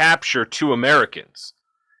did capture 2 Americans,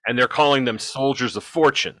 and they're calling them soldiers of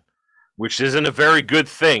fortune, which isn't a very good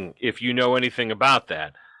thing if you know anything about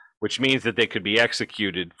that, which means that they could be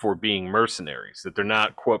executed for being mercenaries, that they're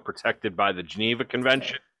not, quote, protected by the Geneva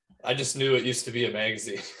Convention. I just knew it used to be a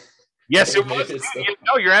magazine. Yes, it was.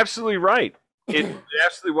 No, you're absolutely right. It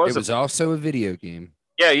absolutely was. It was also a video game.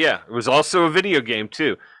 Yeah. It was also a video game,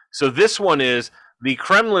 too. So this one is, the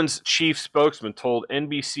Kremlin's chief spokesman told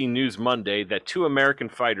NBC News Monday that 2 American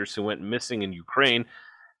fighters who went missing in Ukraine,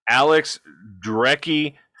 Alex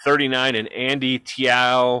Drecki, 39, and Andy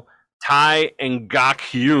Tai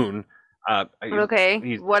Ngak-hyun.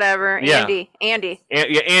 Okay, whatever. Yeah. Andy.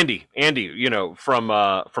 Andy, from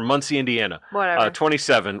Muncie, Indiana. Whatever.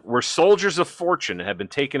 27, were soldiers of fortune and have been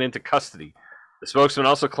taken into custody. The spokesman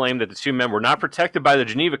also claimed that the 2 men were not protected by the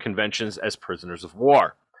Geneva Conventions as prisoners of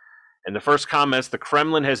war. In the first comments the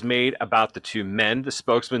Kremlin has made about the 2 men, the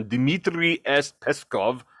spokesman Dmitry S.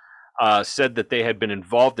 Peskov said that they had been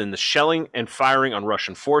involved in the shelling and firing on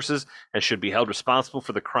Russian forces and should be held responsible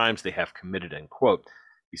for the crimes they have committed, end quote.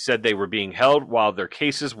 He said they were being held while their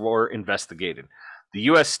cases were investigated. The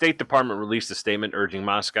U.S. State Department released a statement urging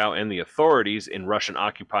Moscow and the authorities in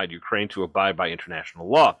Russian-occupied Ukraine to abide by international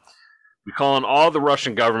law. We call on all the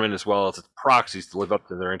Russian government as well as its proxies to live up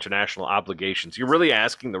to their international obligations. You're really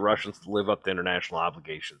asking the Russians to live up to international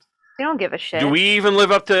obligations. They don't give a shit. Do we even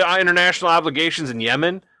live up to international obligations in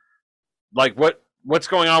Yemen? Like, what's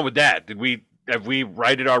going on with that? Have we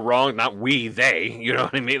righted our wrong? Not we, they. You know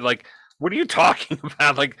what I mean? Like, what are you talking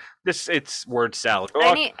about? Like, this, it's word salad.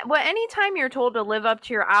 Anytime you're told to live up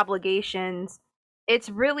to your obligations, it's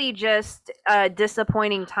really just a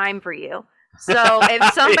disappointing time for you. So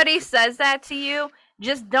if somebody says that to you,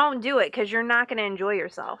 just don't do it because you're not going to enjoy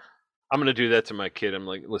yourself. I'm going to do that to my kid. I'm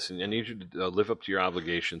like, listen, I need you to live up to your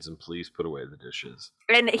obligations and please put away the dishes.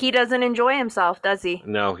 And he doesn't enjoy himself, does he?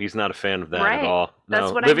 No, he's not a fan of that Right. at all. No.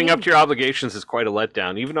 That's what I Living mean. up to your obligations is quite a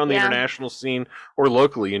letdown, even on the Yeah. international scene or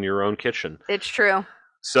locally in your own kitchen. It's true.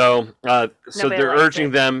 So Nobody they're likes urging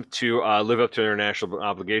it. them to live up to international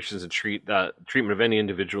obligations and treatment of any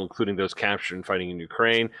individual, including those captured and fighting in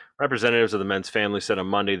Ukraine. Representatives of the men's family said on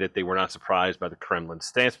Monday that they were not surprised by the Kremlin's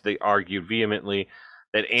stance, but they argued vehemently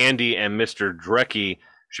that Andy and Mr. Drecke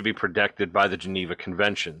should be protected by the Geneva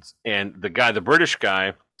Conventions. And the British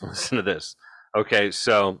guy, listen to this. Okay,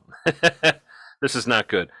 so this is not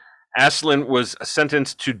good. Aslan was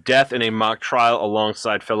sentenced to death in a mock trial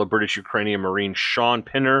alongside fellow British-Ukrainian Marine Sean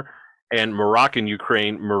Pinner and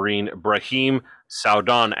Moroccan-Ukraine Marine Brahim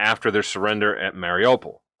Saudan after their surrender at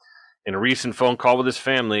Mariupol. In a recent phone call with his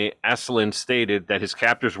family, Aslan stated that his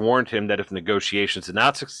captors warned him that if negotiations did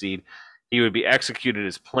not succeed, he would be executed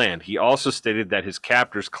as planned. He also stated that his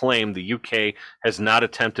captors claim the UK has not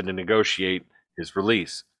attempted to negotiate his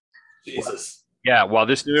release. Jesus. Yeah, while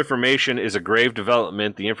this new information is a grave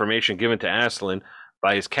development, the information given to Aslan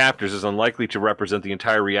by his captors is unlikely to represent the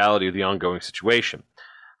entire reality of the ongoing situation.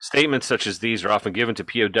 Statements such as these are often given to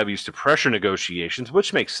POWs to pressure negotiations,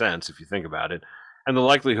 which makes sense if you think about it, and the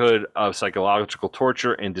likelihood of psychological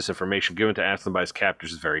torture and disinformation given to Aslan by his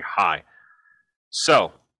captors is very high.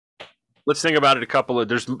 So, let's think about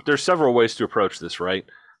it there's several ways to approach this, right?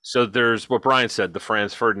 So there's what Brian said, the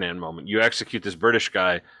Franz Ferdinand moment. You execute this British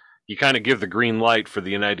guy, you kind of give the green light for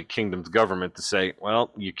the United Kingdom's government to say,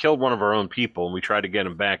 well, you killed one of our own people and we tried to get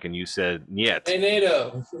him back and you said, niet. Hey,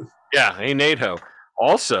 NATO. Yeah, hey, NATO.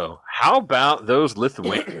 Also, how about those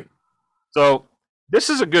Lithuanians? So this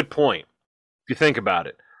is a good point if you think about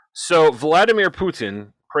it. So Vladimir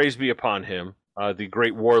Putin, praise be upon him, the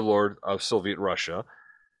great warlord of Soviet Russia,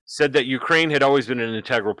 said that Ukraine had always been an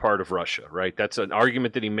integral part of Russia, right? That's an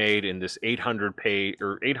argument that he made in this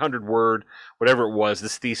 800-word, whatever it was,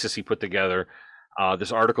 this thesis he put together,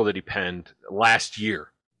 this article that he penned last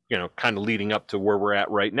year, kind of leading up to where we're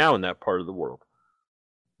at right now in that part of the world.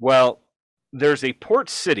 Well, there's a port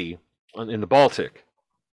city in the Baltic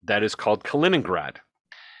that is called Kaliningrad.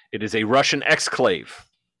 It is a Russian exclave.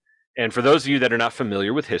 And for those of you that are not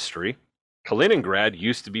familiar with history, Kaliningrad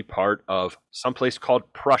used to be part of someplace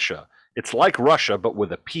called Prussia. It's like Russia, but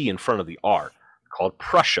with a P in front of the R, called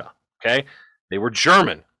Prussia, okay? They were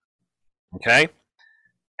German, okay?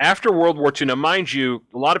 After World War II, now mind you,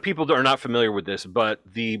 a lot of people are not familiar with this, but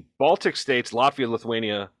the Baltic states, Latvia,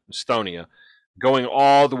 Lithuania, Estonia, going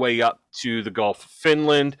all the way up to the Gulf of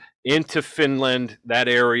Finland, into Finland, that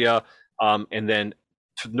area, and then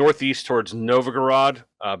to northeast towards Novgorod,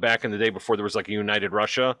 back in the day before there was like a united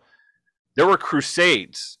Russia. There were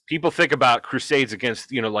crusades. People think about crusades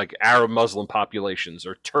against, like Arab Muslim populations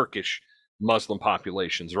or Turkish Muslim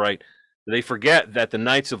populations, right? They forget that the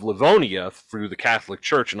Knights of Livonia, through the Catholic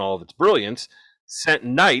Church and all of its brilliance, sent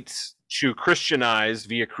knights to Christianize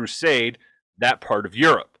via crusade that part of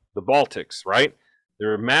Europe, the Baltics, right?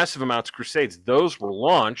 There are massive amounts of crusades. Those were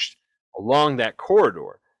launched along that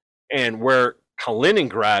corridor. And where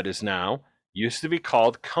Kaliningrad is now used to be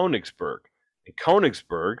called Königsberg. And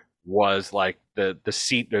Königsberg was like the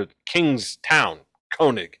seat, the king's town,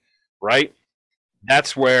 König, right?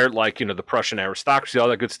 That's where, the Prussian aristocracy, all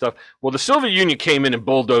that good stuff. Well, the Soviet Union came in and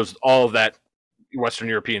bulldozed all of that Western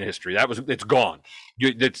European history. It's gone.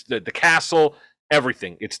 It's the castle,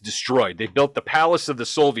 everything. It's destroyed. They built the palace of the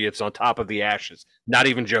Soviets on top of the ashes. Not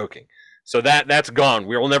even joking. So that's gone.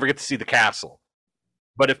 We will never get to see the castle.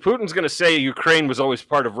 But if Putin's going to say Ukraine was always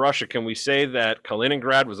part of Russia, can we say that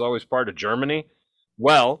Kaliningrad was always part of Germany?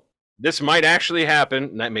 Well, this might actually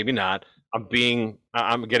happen. Maybe not.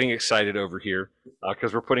 I'm getting excited over here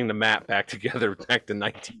because we're putting the map back together back to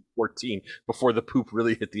 1914 before the poop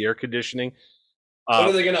really hit the air conditioning. When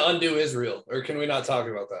are they going to undo Israel? Or can we not talk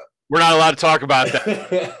about that? We're not allowed to talk about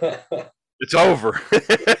that. It's over.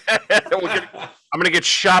 I'm going to get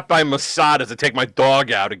shot by Mossad as I take my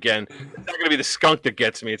dog out again. It's not going to be the skunk that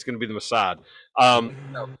gets me. It's going to be the Mossad.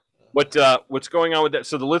 What's going on with that?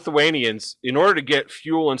 So the Lithuanians, in order to get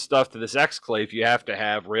fuel and stuff to this exclave, you have to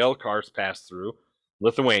have rail cars pass through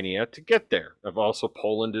Lithuania to get there. Also,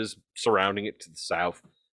 Poland is surrounding it to the south.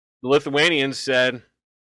 The Lithuanians said,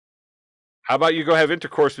 "How about you go have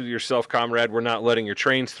intercourse with yourself, comrade? We're not letting your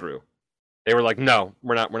trains through." They were like, "No,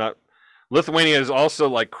 we're not." Lithuania is also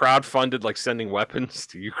like crowdfunded, like sending weapons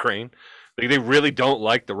to Ukraine. Like, they really don't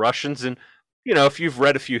like the Russians, and if you've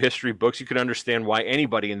read a few history books, you can understand why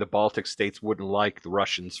anybody in the Baltic states wouldn't like the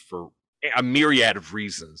Russians for a myriad of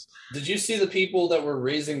reasons. Did you see the people that were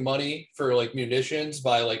raising money for like munitions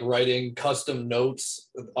by like writing custom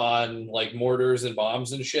notes on like mortars and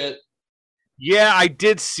bombs and shit? Yeah, I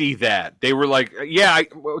did see that. They were like,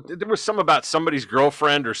 there was some about somebody's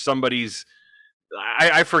girlfriend or somebody's,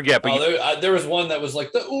 I forget. But there was one that was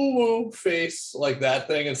like the ooh face, like that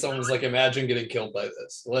thing, and someone was like, "Imagine getting killed by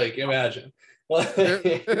this." Like, imagine.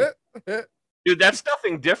 Dude, that's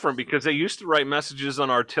nothing different because they used to write messages on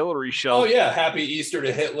artillery shells. Oh yeah, Happy Easter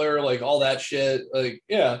to Hitler, like all that shit. Like,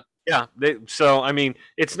 yeah. Yeah. So I mean,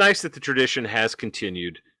 it's nice that the tradition has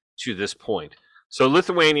continued to this point. So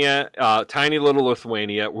Lithuania, tiny little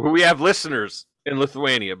Lithuania, where we have listeners in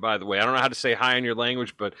Lithuania, by the way. I don't know how to say hi in your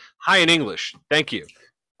language, but hi in English. Thank you.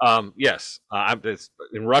 Yes.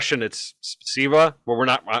 In Russian, it's spasiba. Well, we're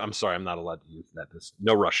not. I'm sorry, I'm not allowed to use that. There's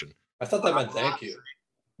no Russian. I thought that meant thank you.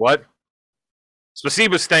 What?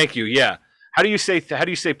 Spasiba's thank you. Yeah. How do you say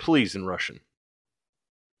please in Russian?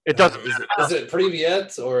 It doesn't. Is it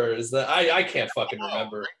privyet or is that? I can't fucking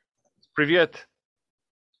remember. Privyet.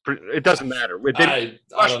 It doesn't matter. I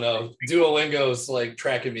don't know. Duolingo's like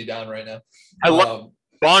tracking me down right now. I love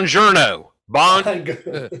Buongiorno.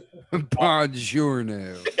 Buongiorno.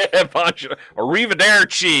 Buongiorno.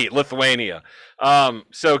 Arrivederci, Lithuania.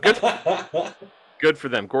 So good. Good for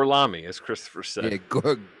them. Gorlami, as Christopher said. Yeah,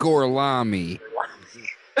 Gorlami.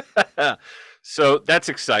 So that's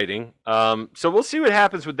exciting. So we'll see what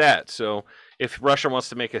happens with that. So if Russia wants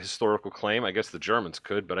to make a historical claim, I guess the Germans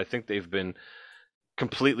could, but I think they've been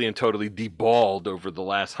completely and totally deballed over the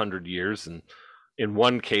last 100 years. And in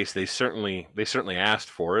one case, they certainly asked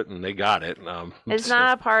for it, and they got it. It's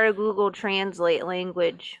not a part of Google Translate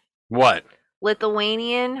language. What?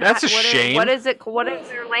 Lithuanian? That's a shame. What is it? What is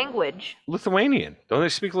their language? Lithuanian. Don't they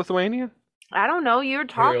speak Lithuanian? I don't know. You're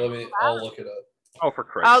talking. Here, I'll look it up. Oh, for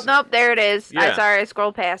Christ's sake. Oh, nope. There it is. Yeah. I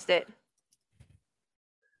scrolled past it.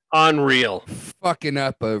 Unreal. Fucking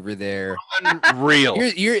up over there. Unreal.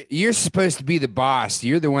 You're supposed to be the boss.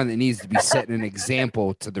 You're the one that needs to be setting an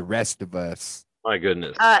example to the rest of us. My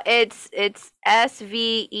goodness. It's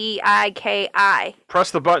SVEIKI. Press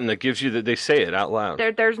the button that gives you that they say it out loud.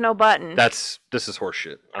 There's no button. This is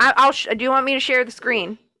horseshit. Do you want me to share the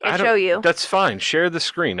screen and show you? That's fine. Share the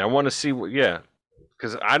screen. I want to see what. Yeah,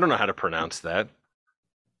 because I don't know how to pronounce that.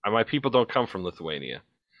 My people don't come from Lithuania.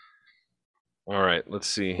 All right, let's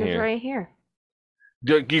see here. It's right here.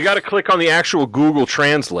 You got to click on the actual Google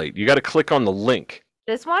Translate. You got to click on the link.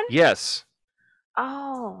 This one? Yes.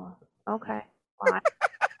 Oh, okay. Fine.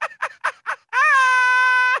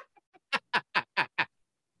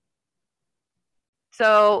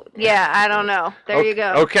 So yeah, I don't know. There you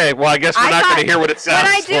go. Okay, well I guess we're not going to hear what it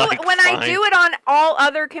sounds like. When I do it on all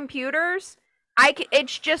other computers,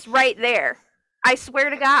 it's just right there. I swear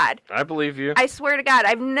to God. I believe you. I swear to God,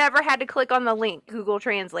 I've never had to click on the link Google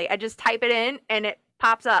Translate. I just type it in and it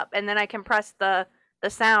pops up, and then I can press the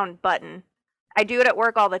sound button. I do it at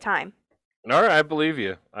work all the time. All right, I believe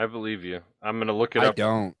you. I'm going to look it up. I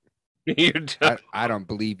don't. You don't. I don't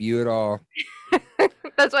believe you at all.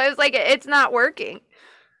 That's why I was like, it's not working.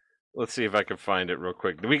 Let's see if I can find it real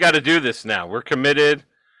quick. We got to do this now. We're committed.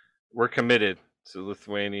 To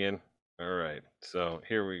Lithuanian. All right. So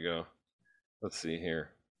here we go. Let's see here.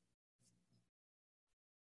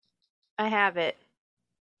 I have it.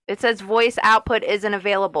 It says voice output isn't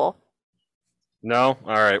available. No?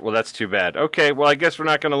 All right. Well, that's too bad. Okay. Well, I guess we're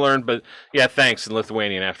not going to learn, but yeah, thanks in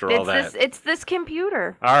Lithuanian after all that. It's this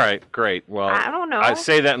computer. All right. Great. Well, I don't know. I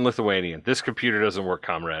say that in Lithuanian. This computer doesn't work,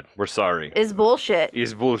 comrade. We're sorry. It's bullshit.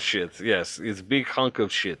 It's bullshit. Yes. It's a big hunk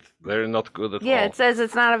of shit. They're not good at all. Yeah, it says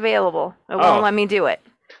it's not available. It won't let me do it.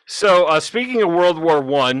 So, speaking of World War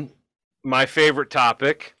I, my favorite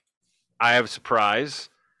topic, I have a surprise.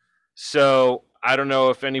 So, I don't know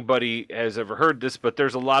if anybody has ever heard this, but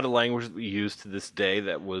there's a lot of language that we use to this day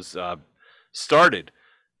that was started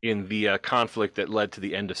in the conflict that led to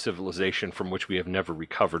the end of civilization, from which we have never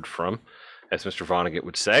recovered from, as Mr. Vonnegut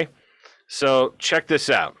would say. So check this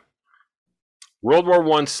out. World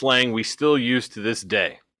War I slang we still use to this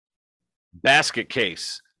day. Basket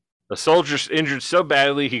case. A soldier injured so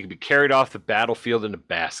badly he could be carried off the battlefield in a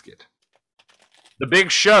basket. The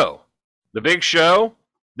Big Show. The Big Show.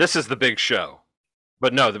 This is the Big Show.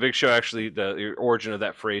 But no, the Big Show actually, the origin of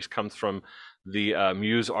that phrase comes from the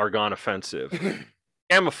Meuse-Argonne offensive.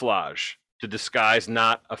 Camouflage, to disguise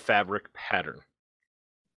not a fabric pattern.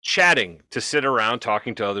 Chatting, to sit around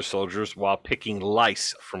talking to other soldiers while picking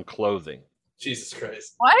lice from clothing. Jesus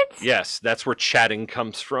Christ. What? Yes, that's where chatting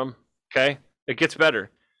comes from. Okay? It gets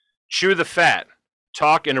better. Chew the fat.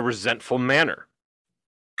 Talk in a resentful manner.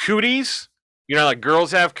 Cooties, like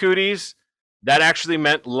girls have cooties. That actually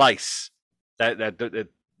meant lice. The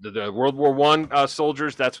World War I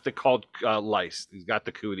soldiers, that's what they called lice. He's got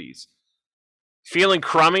the cooties. Feeling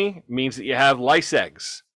crummy means that you have lice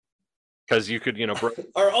eggs. Because you could,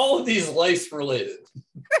 Are all of these lice related?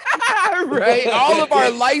 Right. All of our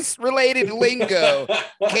lice-related lingo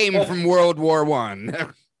came from World War One.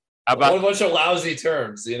 A bunch of lousy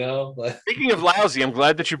terms, Speaking of lousy, I'm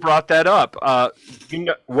glad that you brought that up.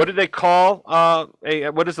 What do they call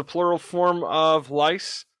what is the plural form of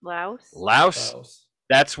lice? Louse. Louse.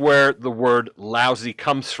 That's where the word lousy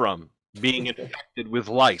comes from, being infected with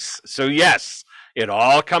lice. So yes, it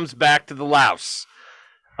all comes back to the louse.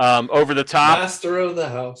 Over the top. Master of the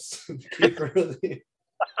house. Keeper of the...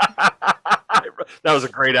 That was a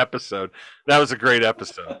great episode.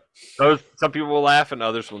 Some people will laugh and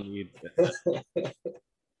others will need.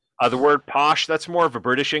 The word posh, that's more of a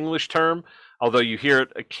British English term, although you hear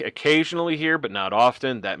it occasionally here, but not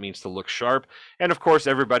often. That means to look sharp. And of course,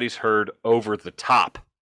 everybody's heard over the top,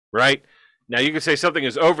 right? Now you can say something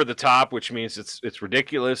is over the top, which means it's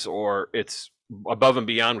ridiculous or it's above and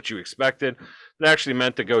beyond what you expected. It actually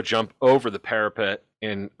meant to go jump over the parapet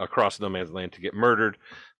and across no man's land to get murdered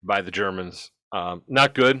by the Germans.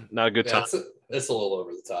 Not good. Not a good time. It's a little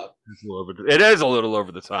over the top. It is a little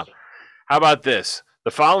over the top. How about this?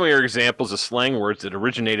 The following are examples of slang words that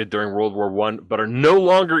originated during World War I, but are no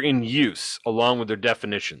longer in use, along with their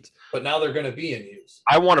definitions. But now they're going to be in use.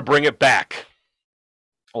 I want to bring it back,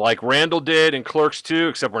 like Randall did in Clerks 2,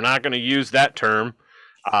 except we're not going to use that term.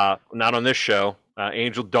 Not on this show.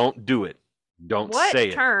 Angel, don't do it. Don't say it.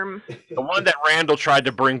 What term? The one that Randall tried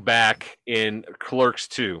to bring back in Clerks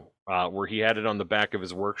 2, where he had it on the back of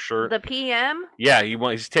his work shirt. The PM? Yeah,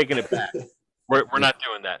 he's taking it back. We're not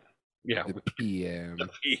doing that. Yeah, The PM. The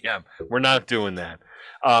PM. We're not doing that.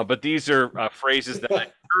 But these are phrases that I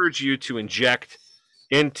encourage you to inject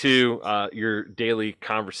into your daily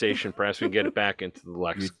conversation. Perhaps we can get it back into the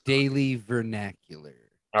lexicon. Your daily vernacular.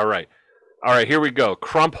 All right, here we go.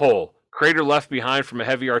 Crump hole. Crater left behind from a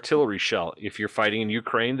heavy artillery shell. If you're fighting in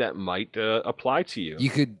Ukraine, that might apply to you. You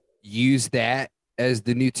could use that as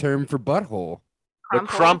the new term for butthole. The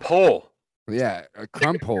crump hole. Yeah, a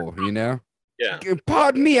crump hole, Yeah.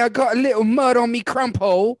 Pardon me, I got a little mud on me crump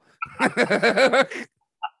hole.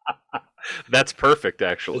 That's perfect,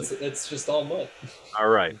 actually. It's just all mud. All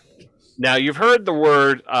right. Now, you've heard the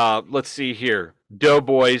word, let's see here,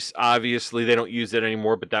 doughboys. Obviously, they don't use it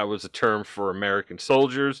anymore, but that was a term for American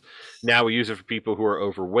soldiers. Now we use it for people who are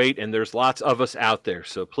overweight, and there's lots of us out there.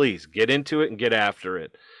 So please, get into it and get after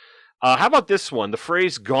it. How about this one? The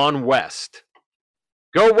phrase gone west.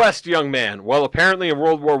 Go west, young man. Well, apparently in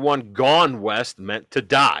World War I, gone west meant to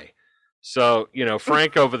die. So,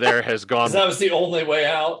 Frank over there has gone. That was the only way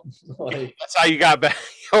out. That's how you got back.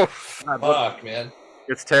 Oh, fuck, man.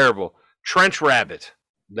 It's terrible. Trench rabbit.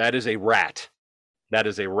 That is a rat.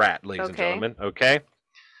 Ladies and gentlemen. Okay.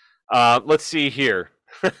 Let's see here.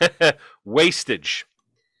 Wastage.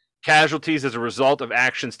 Casualties as a result of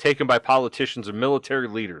actions taken by politicians or military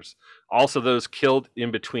leaders. Also those killed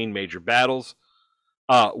in between major battles.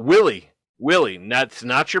 Willy, that's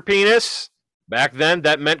not your penis. Back then,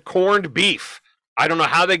 that meant corned beef. I don't know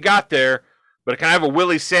how they got there, but can I have a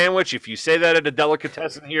Willy sandwich? If you say that at a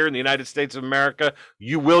delicatessen here in the United States of America,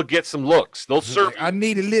 you will get some looks. They'll serve. I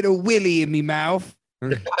need a little Willy in me mouth.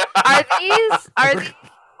 Are these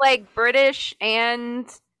like British and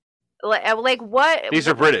like what? These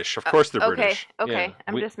are British, of course they're British. Okay, Yeah.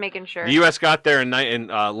 I'm just making sure. The U.S. got there in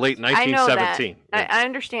late 1917. I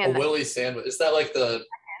understand A that. Willy sandwich. Is that like the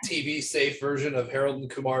TV safe version of Harold and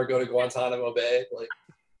Kumar Go to Guantanamo Bay?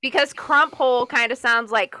 Because crump hole kind of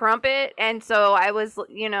sounds like crumpet, and so I was,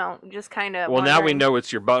 just kind of. Well, now we know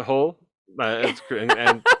it's your butthole, and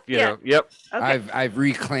Yeah. yep. Okay. I've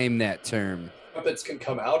reclaimed that term. Puppets can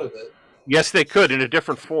come out of it. Yes, they could in a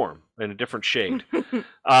different form, in a different shade.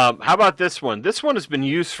 How about this one? This one has been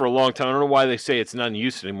used for a long time. I don't know why they say it's not in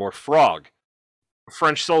use anymore. Frog, a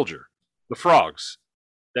French soldier, the frogs.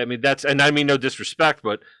 I mean no disrespect,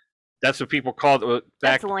 but that's what people called it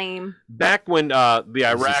back. That's lame. Back when the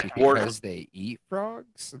Iraq war. Because they eat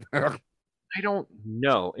frogs. I don't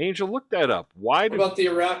know. Angel, look that up. Why What about the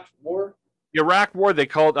Iraq war? The Iraq War, they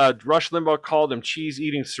called Rush Limbaugh called them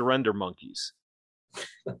cheese-eating surrender monkeys.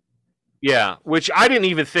 Yeah, which I didn't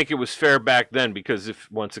even think it was fair back then because if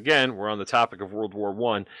once again we're on the topic of World War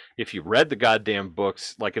I, if you read the goddamn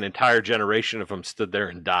books, like an entire generation of them stood there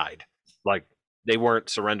and died. Like they weren't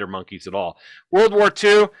surrender monkeys at all. World War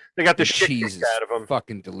II, they got the shit cheese kicked out of them.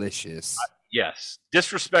 Fucking delicious. Yes,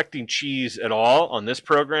 disrespecting cheese at all on this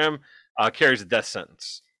program carries a death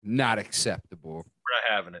sentence. Not acceptable. We're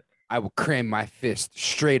not having it. I will cram my fist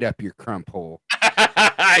straight up your crump hole.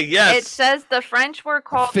 Yes. It says the French were A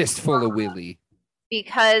called fistful of willy.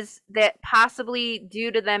 because that possibly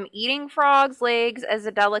due to them eating frogs' legs as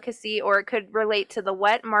a delicacy, or it could relate to the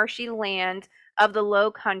wet, marshy land of the Low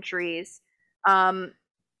Countries.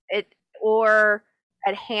 Or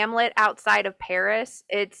at Hamlet outside of Paris.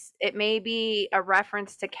 It may be a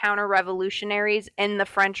reference to counter-revolutionaries in the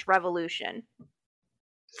French Revolution.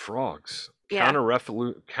 Frogs. Yeah.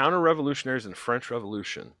 Counter-revolutionaries in the French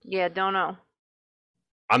Revolution. Yeah, don't know.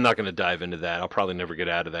 I'm not going to dive into that. I'll probably never get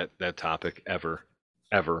out of that topic ever.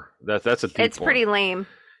 That's a deep It's one. pretty lame.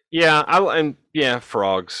 Yeah,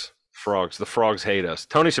 frogs. The frogs hate us.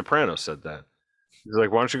 Tony Soprano said that. He's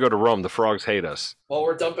like, why don't you go to Rome? The frogs hate us. Well,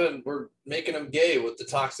 we're making them gay with the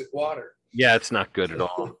toxic water. Yeah, it's not good at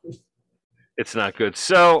all. It's not good.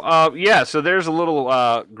 So, so there's a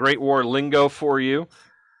little Great War lingo for you.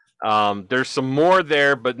 There's some more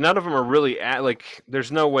there, but none of them are really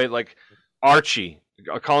there's no way, like Archie,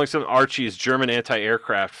 calling something Archie is German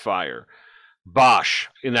anti-aircraft fire. Bosch.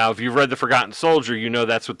 Now, if you've read The Forgotten Soldier, you know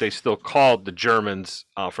that's what they still called the Germans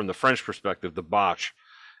from the French perspective, the Bosch,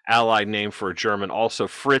 allied name for a German. Also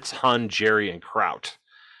Fritz, Hun, Jerry, and Kraut.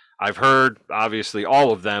 I've heard, obviously,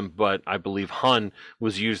 all of them, but I believe Hun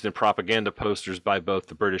was used in propaganda posters by both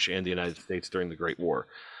the British and the United States during the Great War.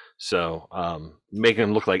 So, making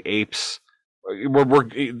them look like apes.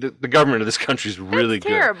 The government of this country is really That's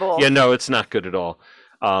good. terrible. Yeah, no, it's not good at all.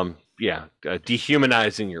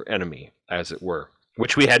 Dehumanizing your enemy, as it were,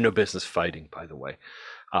 which we had no business fighting, by the way.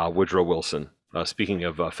 Woodrow Wilson. Speaking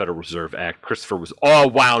of Federal Reserve Act, Christopher was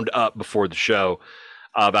all wound up before the show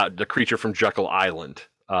about the creature from Jekyll Island.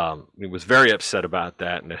 He was very upset about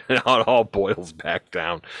that, and it all boils back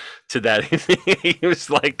down to that. He was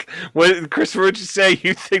like, "What, Christopher? Would you say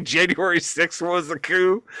you think January 6th was a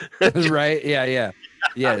coup?" Right? Yeah.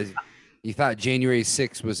 You thought January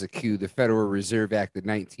 6th was a coup. The Federal Reserve Act of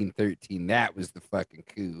 1913. That was the fucking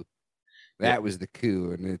coup. That was the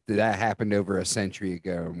coup, and that happened over a century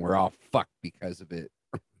ago, and we're all fucked because of it.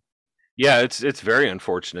 Yeah, it's very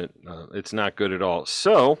unfortunate. It's not good at all.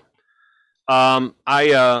 So. I'm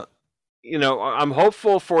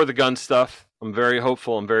hopeful for the gun stuff. I'm very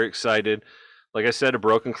hopeful. I'm very excited. Like I said, a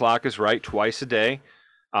broken clock is right twice a day.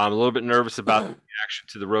 I'm a little bit nervous about the reaction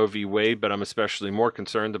to the Roe v. Wade, but I'm especially more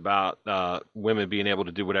concerned about women being able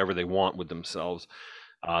to do whatever they want with themselves.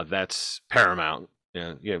 That's paramount.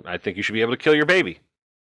 I think you should be able to kill your baby.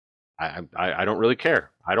 I don't really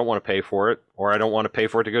care. I don't want to pay for it, or I don't want to pay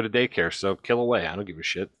for it to go to daycare. So kill away. I don't give a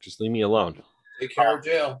shit. Just leave me alone. Take care of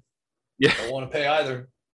jail. Yeah. Don't want to pay either.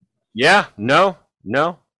 Yeah, no,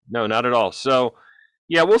 not at all. So,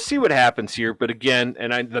 yeah, we'll see what happens here. But again,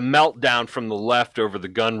 the meltdown from the left over the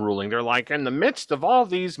gun ruling, they're like, in the midst of all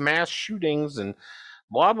these mass shootings and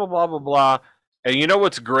blah, blah, blah, blah, blah. And you know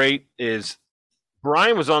what's great is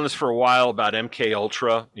Brian was on this for a while about MK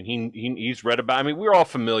Ultra, and he's read about. I mean, we're all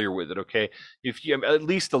familiar with it, okay? If you at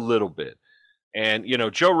least a little bit. And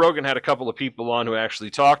Joe Rogan had a couple of people on who actually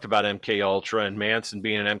talked about MK Ultra and Manson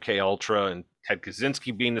being an MK Ultra and Ted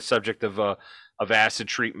Kaczynski being the subject of acid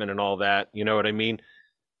treatment and all that. You know what I mean?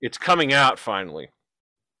 It's coming out finally.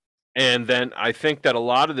 And then I think that a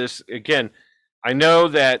lot of this, again, I know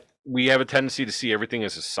that we have a tendency to see everything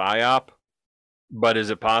as a psyop, but is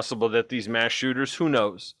it possible that these mass shooters? Who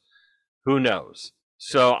knows?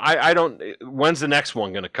 So I don't. When's the next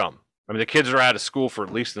one going to come? I mean, the kids are out of school for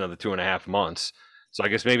at least another 2.5 months. So I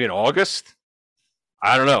guess maybe in August?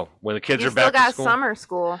 I don't know. When the kids are back to school. You still got summer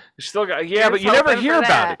school. You still got, but you never hear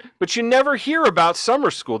about it. But you never hear about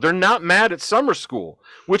summer school. They're not mad at summer school,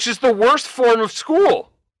 which is the worst form of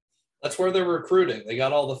school. That's where they're recruiting. They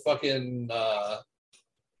got all the fucking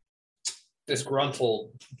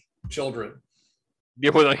disgruntled children. Yeah,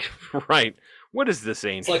 we're like, right. What is this,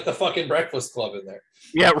 Angel? It's like the fucking Breakfast Club in there.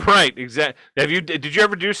 Yeah, right. Exactly. Did you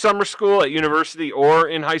ever do summer school at university or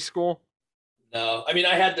in high school? No. I mean,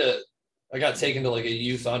 I got taken to like a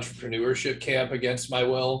youth entrepreneurship camp against my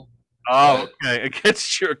will. Oh, okay.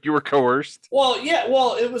 Against you were coerced. Well, yeah.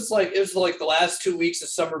 Well, it was like the last 2 weeks of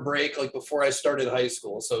summer break, like before I started high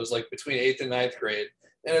school. So it was like between 8th and 9th grade.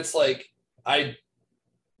 And it's like,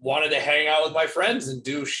 wanted to hang out with my friends and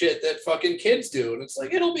do shit that fucking kids do. And it's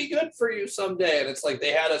like, it'll be good for you someday. And it's like,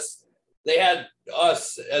 they had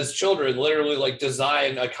us as children literally like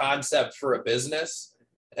design a concept for a business.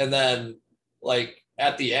 And then like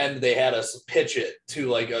at the end, they had us pitch it to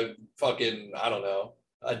like a fucking, I don't know,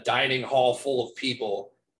 a dining hall full of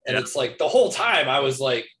people. And it's like the whole time I was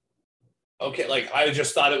like, okay, like I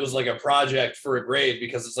just thought it was like a project for a grade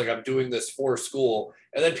because it's like I'm doing this for school.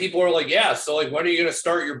 And then people are like, yeah, so like when are you gonna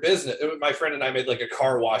start your business? My friend and I made like a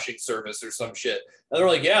car washing service or some shit. And they're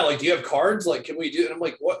like, yeah, like do you have cards? Like, can we do it? And I'm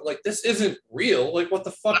like, what? Like this isn't real. Like, what the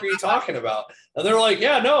fuck are you talking about? And they're like,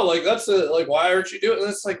 yeah, no, like that's like, why aren't you doing it? And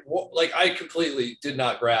it's like, what? Like I completely did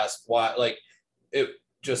not grasp why. Like it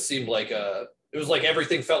just seemed like it was like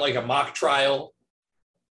everything felt like a mock trial.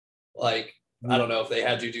 Like I don't know if they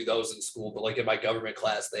had to do those in school, but like in my government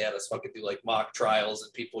class, they had us fucking do like mock trials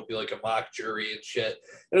and people would be like a mock jury and shit.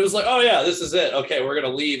 And it was like, oh yeah, this is it. Okay, we're going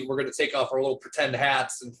to leave. We're going to take off our little pretend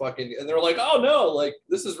hats and fucking, and they're like, oh no, like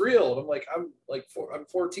this is real. And I'm like, I'm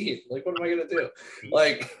 14. Like, what am I going to do?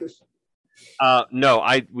 Like, no,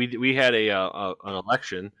 we had an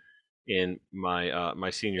election in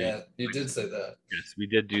my senior year. Yeah, you did say that. Yes, we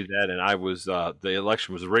did do that. And I was, the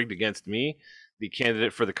election was rigged against me, the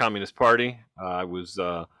candidate for the Communist Party. I was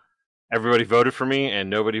everybody voted for me, and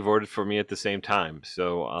nobody voted for me at the same time.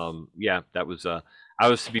 So yeah, that was I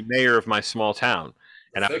was to be mayor of my small town,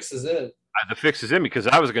 and the fix is in. The fix is in because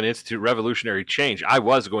I was going to institute revolutionary change. I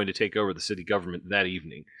was going to take over the city government that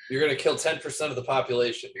evening. You're going to kill 10% of the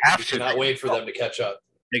population. You cannot wait for them to catch up.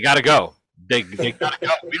 They got to go. They got to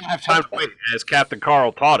go. We don't have time to wait. As Captain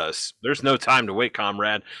Carl taught us, there's no time to wait,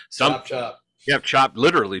 comrade. Chop. Yep, chop.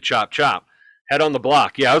 Literally, chop. Head on the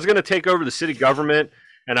block. Yeah, I was going to take over the city government,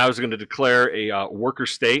 and I was going to declare a worker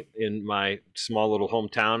state in my small little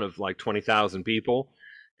hometown of like 20,000 people.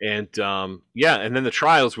 And yeah, and then the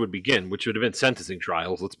trials would begin, which would have been sentencing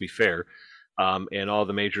trials, let's be fair. And all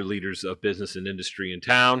the major leaders of business and industry in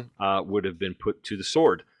town would have been put to the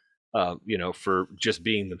sword, for just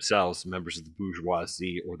being themselves members of the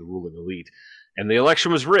bourgeoisie or the ruling elite. And the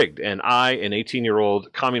election was rigged, and I, an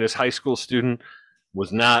 18-year-old communist high school student,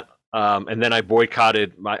 was not. And then I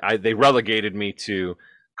boycotted. They relegated me to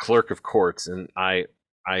clerk of courts, and I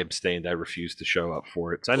abstained. I refused to show up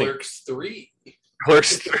for it. So Clerks 3.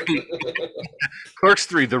 Clerks 3. Clerks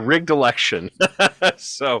 3, the rigged election.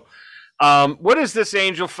 So, what is this,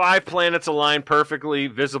 Angel? 5 planets align perfectly,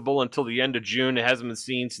 visible until the end of June. It hasn't been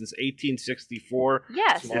seen since 1864.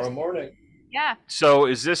 Yes. Tomorrow morning. Yeah. So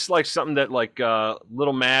is this like something that like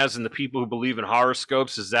Little Maz and the people who believe in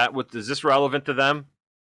horoscopes, is this relevant to them?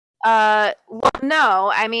 Well,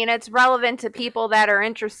 no. I mean, it's relevant to people that are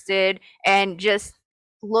interested and just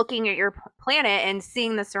looking at your planet and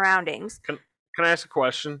seeing the surroundings. Can I ask a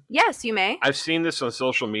question? Yes, you may. I've seen this on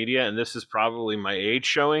social media, and this is probably my age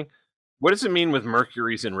showing. What does it mean with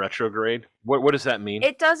Mercury's in retrograde? What does that mean?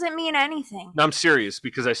 It doesn't mean anything. No, I'm serious,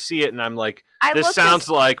 because I see it and I'm like, this sounds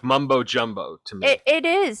like mumbo jumbo to me. It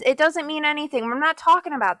is. It doesn't mean anything. We're not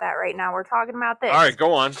talking about that right now. We're talking about this. All right,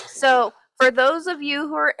 go on. So for those of you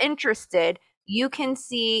who are interested, you can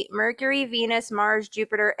see Mercury, Venus, Mars,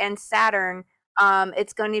 Jupiter, and Saturn.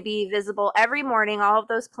 It's going to be visible every morning, all of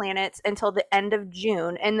those planets, until the end of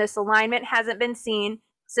June. And this alignment hasn't been seen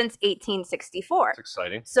since 1864. That's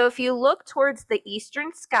exciting. So if you look towards the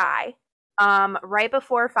eastern sky, right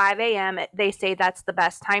before 5 a.m., they say that's the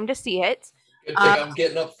best time to see it. Good thing I'm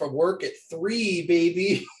getting up from work at 3,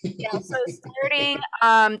 baby. Yeah, so starting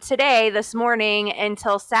this morning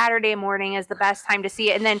until Saturday morning is the best time to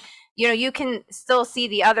see it. And then, you can still see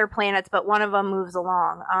the other planets, but one of them moves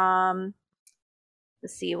along.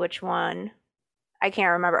 Let's see which one. I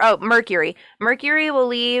can't remember. Oh, Mercury. Mercury will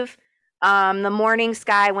leave the morning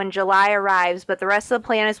sky when July arrives, but the rest of the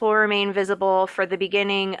planets will remain visible for the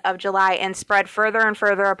beginning of July and spread further and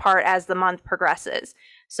further apart as the month progresses.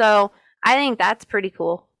 So I think that's pretty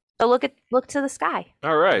cool. So look to the sky.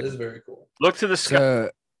 All right. That is very cool. Look to the sky.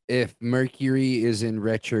 So if Mercury is in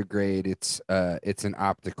retrograde, it's an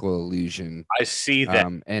optical illusion. I see that.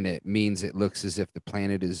 And it means it looks as if the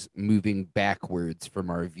planet is moving backwards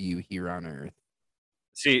from our view here on Earth.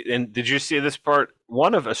 See, and did you see this part?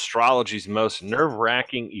 One of astrology's most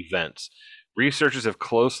nerve-wracking events. Researchers have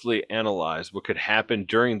closely analyzed what could happen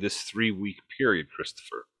during this 3-week period,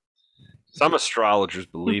 Christopher. Some astrologers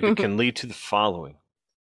believe it can lead to the following: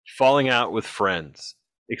 falling out with friends,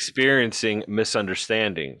 experiencing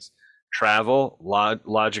misunderstandings, travel,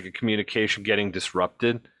 logic and communication getting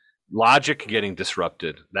disrupted, Logic getting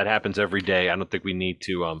disrupted. That happens every day. I don't think we need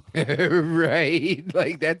to Right.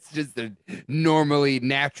 Like that's just a normally,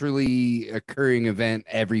 naturally occurring event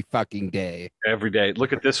every fucking day. every day.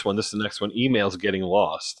 Look at this one. This is the next one. Emails getting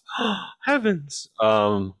lost. Heavens.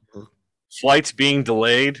 Flights being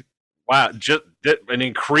delayed. Wow, just an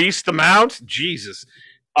increased amount? Jesus.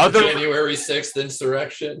 Other January 6th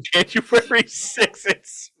insurrection. January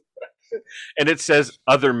 6th. And it says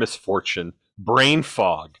other misfortune, brain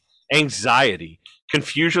fog, anxiety,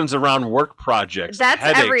 confusions around work projects. That's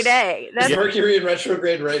headaches. every day. Is That's Mercury in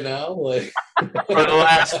retrograde right now? Like For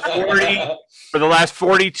the last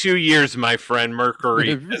 42 years, my friend, Mercury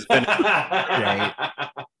has been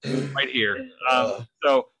right here.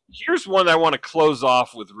 So here's one that I want to close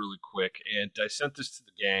off with really quick. And I sent this to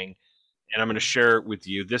the gang, and I'm going to share it with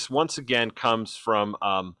you. This, once again, comes from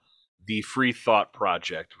the Free Thought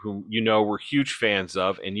Project, whom you know we're huge fans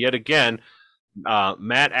of. And yet again,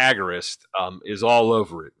 Matt Agarist is all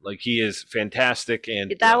over it. Like, he is fantastic.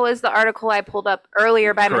 And that was the article I pulled up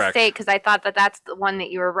earlier by Correct. mistake because I thought that that's the one that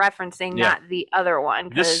you were referencing, Yeah. not the other one.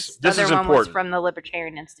 This Because the is other one was important. from the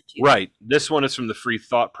Libertarian Institute. Right. This one is from the Free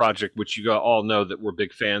Thought Project, which you all know that we're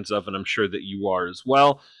big fans of, and I'm sure that you are as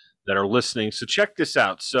well that are listening. So check this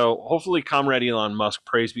out. So hopefully Comrade Elon Musk,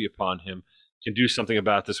 praise be upon him, can do something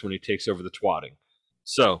about this when he takes over the twatting.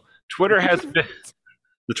 So Twitter has been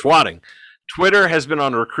the twatting. Twitter has been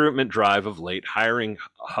on a recruitment drive of late, hiring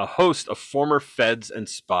a host of former feds and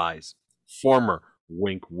spies. Former,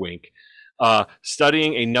 wink, wink.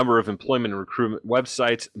 Studying a number of employment and recruitment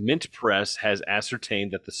websites, Mint Press has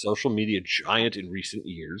ascertained that the social media giant in recent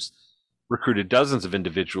years recruited dozens of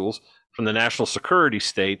individuals from the national security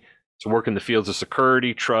state to work in the fields of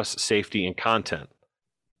security, trust, safety, and content.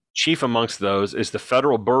 Chief amongst those is the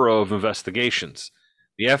Federal Bureau of Investigations.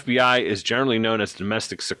 The FBI is generally known as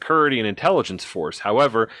Domestic Security and Intelligence Force.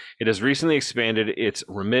 However, it has recently expanded its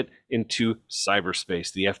remit into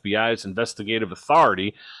cyberspace. The FBI's investigative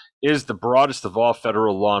authority is the broadest of all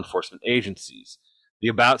federal law enforcement agencies. The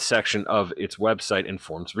About section of its website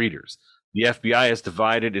informs readers. The FBI has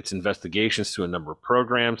divided its investigations to a number of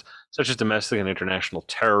programs, such as domestic and international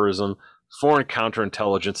terrorism, foreign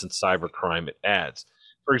counterintelligence, and cybercrime, it adds.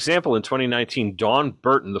 For example, in 2019, Dawn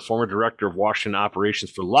Burton, the former director of Washington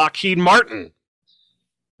operations for Lockheed Martin,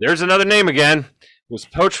 there's another name again, was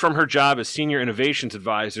poached from her job as senior innovations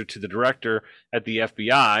advisor to the director at the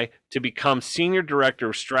FBI to become senior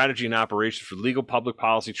director of strategy and operations for legal, public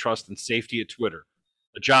policy, trust, and safety at Twitter,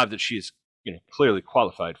 a job that she is clearly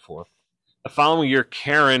qualified for. The following year,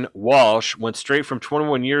 Karen Walsh went straight from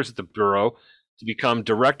 21 years at the Bureau to become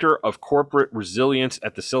director of corporate resilience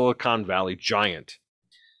at the Silicon Valley giant.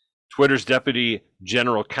 Twitter's deputy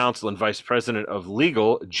general counsel and vice president of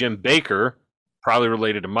legal, Jim Baker, probably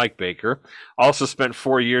related to Mike Baker, also spent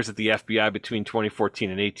 4 years at the FBI between 2014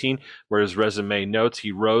 and 18, where his resume notes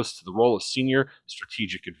he rose to the role of senior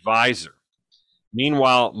strategic advisor.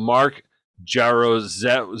 Meanwhile, Mark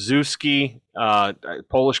Jaruzelski,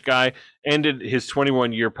 Polish guy, ended his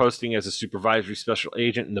 21-year posting as a supervisory special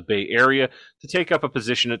agent in the Bay Area to take up a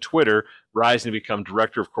position at Twitter, rising to become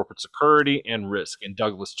director of corporate security and risk. And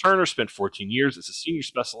Douglas Turner spent 14 years as a senior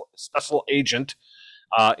special agent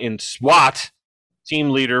in SWAT, team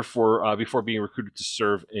leader for before being recruited to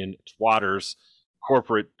serve in Twatters,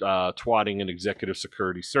 corporate twatting and executive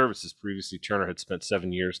security services. Previously, Turner had spent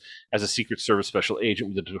 7 years as a Secret Service special agent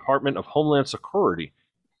with the Department of Homeland Security.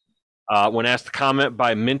 When asked to comment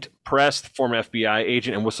by Mint Press, former FBI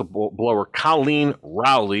agent and whistleblower Colleen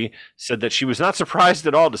Rowley said that she was not surprised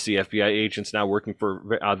at all to see FBI agents now working for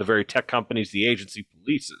the very tech companies the agency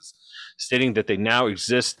polices, stating that they now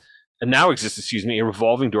exist a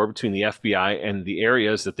revolving door between the FBI and the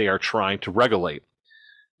areas that they are trying to regulate.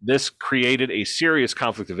 This created a serious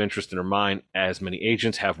conflict of interest in her mind, as many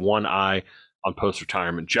agents have one eye on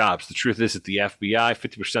post-retirement jobs. The truth is that the FBI,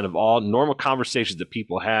 50% of all normal conversations that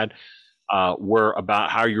people had were about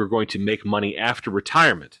how you were going to make money after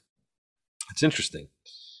retirement. It's interesting.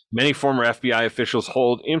 Many former FBI officials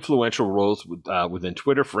hold influential roles within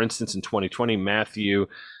Twitter. For instance, in 2020, Matthew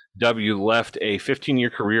W. left a 15-year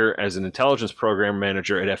career as an intelligence program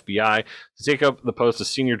manager at FBI to take up the post of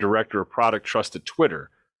senior director of product trust at Twitter.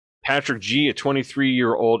 Patrick G., a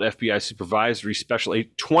 23-year-old FBI supervisory special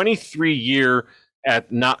agent, 23 years at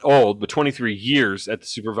the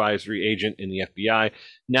supervisory agent in the FBI,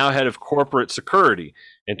 now head of corporate security.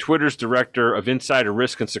 And Twitter's director of insider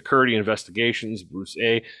risk and security investigations, Bruce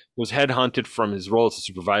A., was headhunted from his role as a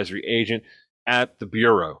supervisory agent at the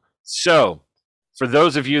Bureau. So, for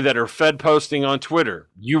those of you that are Fed posting on Twitter,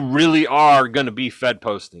 you really are going to be Fed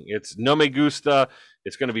posting. It's no me gusta.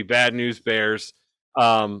 It's going to be bad news bears.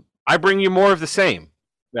 I bring you more of the same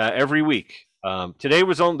every week. Today there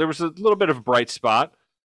was a little bit of a bright spot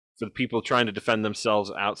for the people trying to defend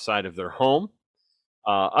themselves outside of their home.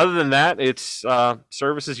 Other than that, it's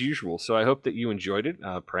service as usual. So I hope that you enjoyed it.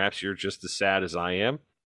 Perhaps you're just as sad as I am,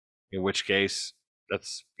 in which case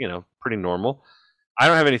that's pretty normal. I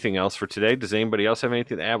don't have anything else for today. Does anybody else have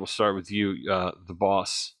anything to add? We'll start with you, the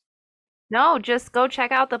boss. No, just go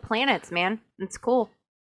check out the planets, man. It's cool.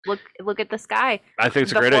 Look at the sky. I think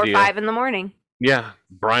it's a great idea. 5 in the morning. Yeah,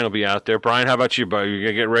 Brian will be out there. Brian, how about you, buddy? You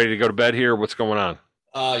gonna get ready to go to bed here? What's going on?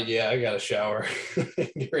 Yeah, I got a shower.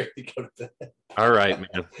 Get ready to go to bed. All right,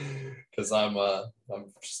 man. Because I'm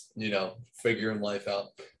just, figuring life out.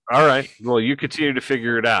 All right. Well, you continue to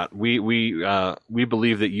figure it out. We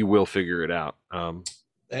believe that you will figure it out.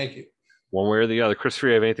 Thank you. One way or the other. Christopher,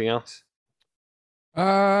 you have anything else?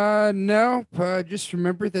 No. Just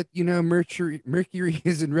remember that Mercury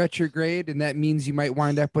is in retrograde, and that means you might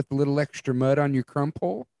wind up with a little extra mud on your crump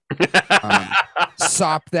hole.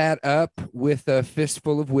 Sop that up with a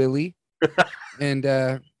fistful of Willy,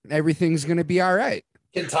 and everything's gonna be all right.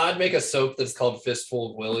 Can Todd make a soap that's called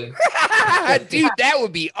Fistful of Willy? Dude, that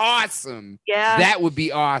would be awesome. Yeah, that would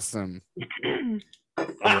be awesome. Use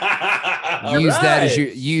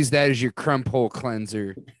that as your crump hole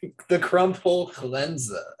cleanser. The crump hole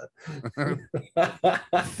cleanser.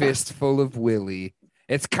 Fistful of Willy.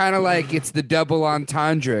 It's kind of like it's the double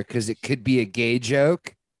entendre because it could be a gay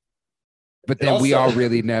joke, but then we all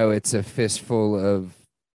really know it's a fistful of,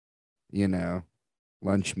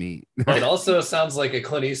 lunch meat. It also sounds like a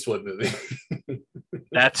Clint Eastwood movie.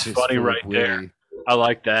 That's funny right there. I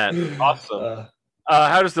like that. Awesome.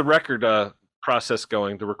 How does the record process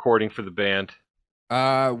going? The recording for the band?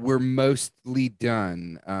 We're mostly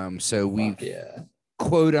done. So we've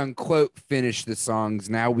quote unquote finished the songs.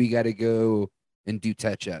 Now we got to go and do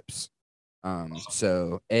touch ups.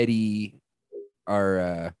 So Eddie,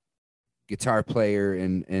 our guitar player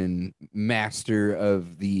and master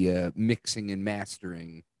of the mixing and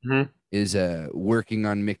mastering, is working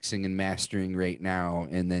on mixing and mastering right now,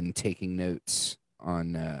 and then taking notes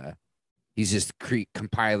on he's just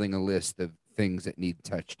compiling a list of things that need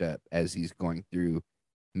touched up as he's going through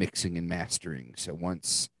mixing and mastering. So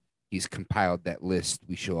once he's compiled that list,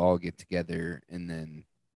 we shall all get together and then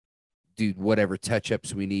do whatever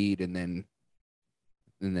touch-ups we need, and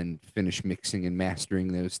then finish mixing and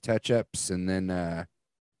mastering those touch-ups, and then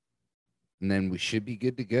we should be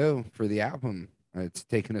good to go for the album. It's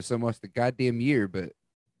taken us almost a goddamn year, but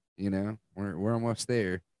we're almost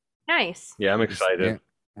there. Nice. Yeah, I'm excited. Yeah,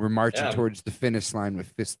 we're marching towards the finish line with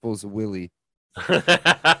fistfuls of Willy.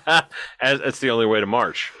 That's the only way to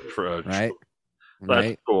march for right.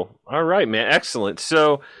 That's cool. All right, man. Excellent.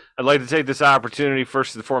 So I'd like to take this opportunity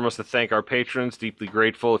first and foremost to thank our patrons. Deeply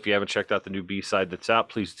grateful. If you haven't checked out the new B-side that's out,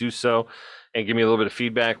 please do so and give me a little bit of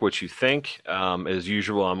feedback, what you think. As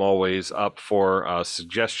usual, I'm always up for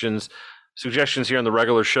suggestions here on the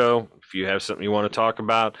regular show. If you have something you want to talk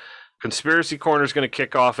about, Conspiracy Corner is going to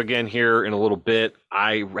kick off again here in a little bit.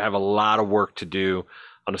 I have a lot of work to do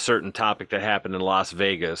on a certain topic that happened in Las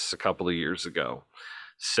Vegas a couple of years ago.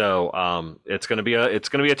 So it's going to be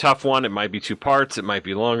a tough one. It might be 2 parts. It might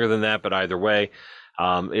be longer than that, but either way,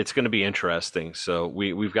 it's going to be interesting. So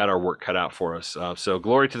we've got our work cut out for us. So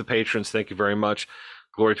glory to the patrons. Thank you very much.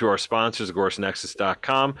 Glory to our sponsors,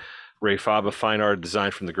 AgorisNexus.com, Ray Faba Fine Art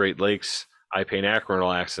Design from the Great Lakes, I Paint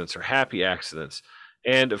Accidental Accidents or Happy Accidents,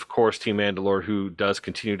 and of course Team Mandalore, who does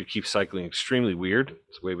continue to keep cycling extremely weird.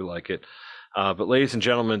 It's the way we like it. But ladies and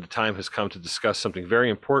gentlemen, the time has come to discuss something very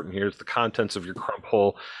important here. It's the contents of your crump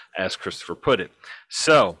hole, as Christopher put it.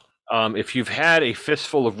 So if you've had a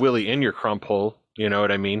fistful of Willy in your crump hole, you know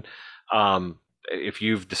what I mean? If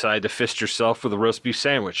you've decided to fist yourself with a roast beef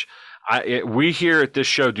sandwich, we here at this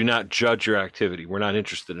show do not judge your activity. We're not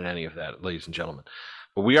interested in any of that, ladies and gentlemen.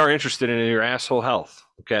 But we are interested in your asshole health,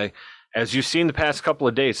 okay? As you've seen the past couple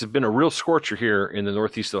of days, it's been a real scorcher here in the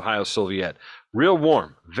Northeast Ohio Soviet. Real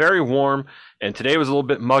warm, very warm, and today was a little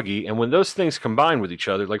bit muggy. And when those things combine with each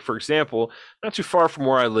other, like for example, not too far from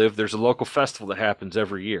where I live, there's a local festival that happens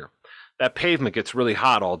every year. That pavement gets really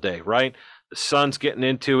hot all day, right? The sun's getting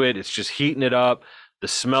into it. It's just heating it up. The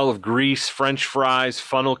smell of grease, French fries,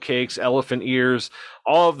 funnel cakes, elephant ears,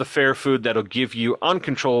 all of the fair food that'll give you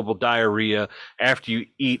uncontrollable diarrhea after you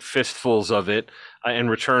eat fistfuls of it and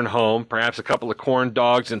return home, perhaps a couple of corn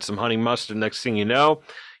dogs and some honey mustard. Next thing you know,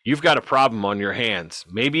 you've got a problem on your hands,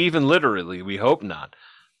 maybe even literally. We hope not.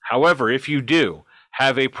 However, if you do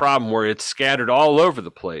have a problem where it's scattered all over the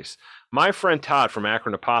place, my friend Todd from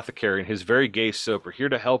Akron Apothecary and his very gay soap are here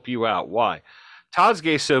to help you out. Why? Todd's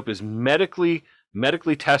gay soap is medically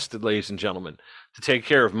medically tested, ladies and gentlemen, to take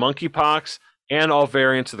care of monkeypox and all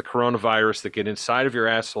variants of the coronavirus that get inside of your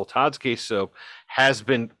asshole. Todd's Gay Soap has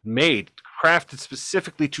been made, crafted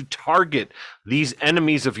specifically to target these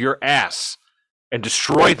enemies of your ass and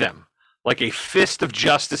destroy them like a fist of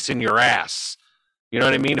justice in your ass. You know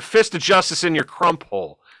what I mean? A fist of justice in your crump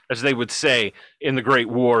hole, as they would say in the Great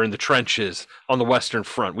War in the trenches on the Western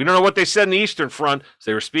Front. We don't know what they said in the Eastern Front.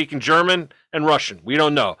 So they were speaking German and Russian. We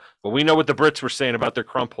don't know. But we know what the Brits were saying about their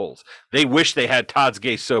crump holes. They wish they had Todd's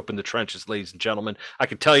Gay Soap in the trenches, ladies and gentlemen. I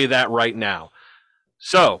can tell you that right now.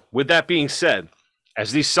 So, with that being said,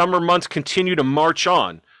 as these summer months continue to march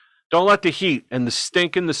on, don't let the heat and the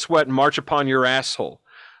stink and the sweat march upon your asshole.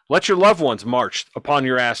 Let your loved ones march upon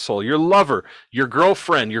your asshole, your lover, your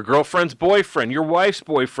girlfriend's boyfriend, your wife's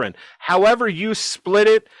boyfriend. However you split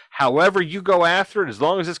it, however you go after it, as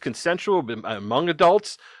long as it's consensual among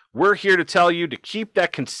adults, we're here to tell you to keep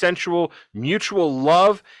that consensual, mutual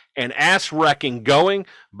love and ass wrecking going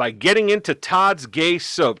by getting into Todd's Gay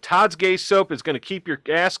Soap. Todd's Gay Soap is going to keep your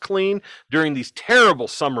ass clean during these terrible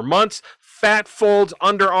summer months. Fat folds,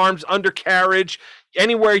 underarms, undercarriage.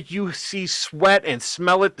 Anywhere you see sweat and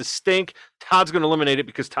smell it, the stink, Todd's going to eliminate it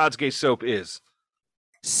because Todd's Gay Soap is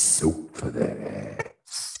Soap for that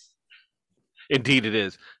ass. Indeed it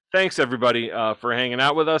is. Thanks, everybody, for hanging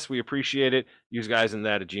out with us. We appreciate it. Use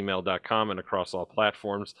guysinThat@gmail.com and across all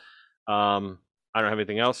platforms. I don't have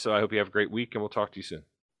anything else, so I hope you have a great week, and we'll talk to you soon.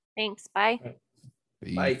 Thanks. Bye.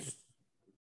 Bye.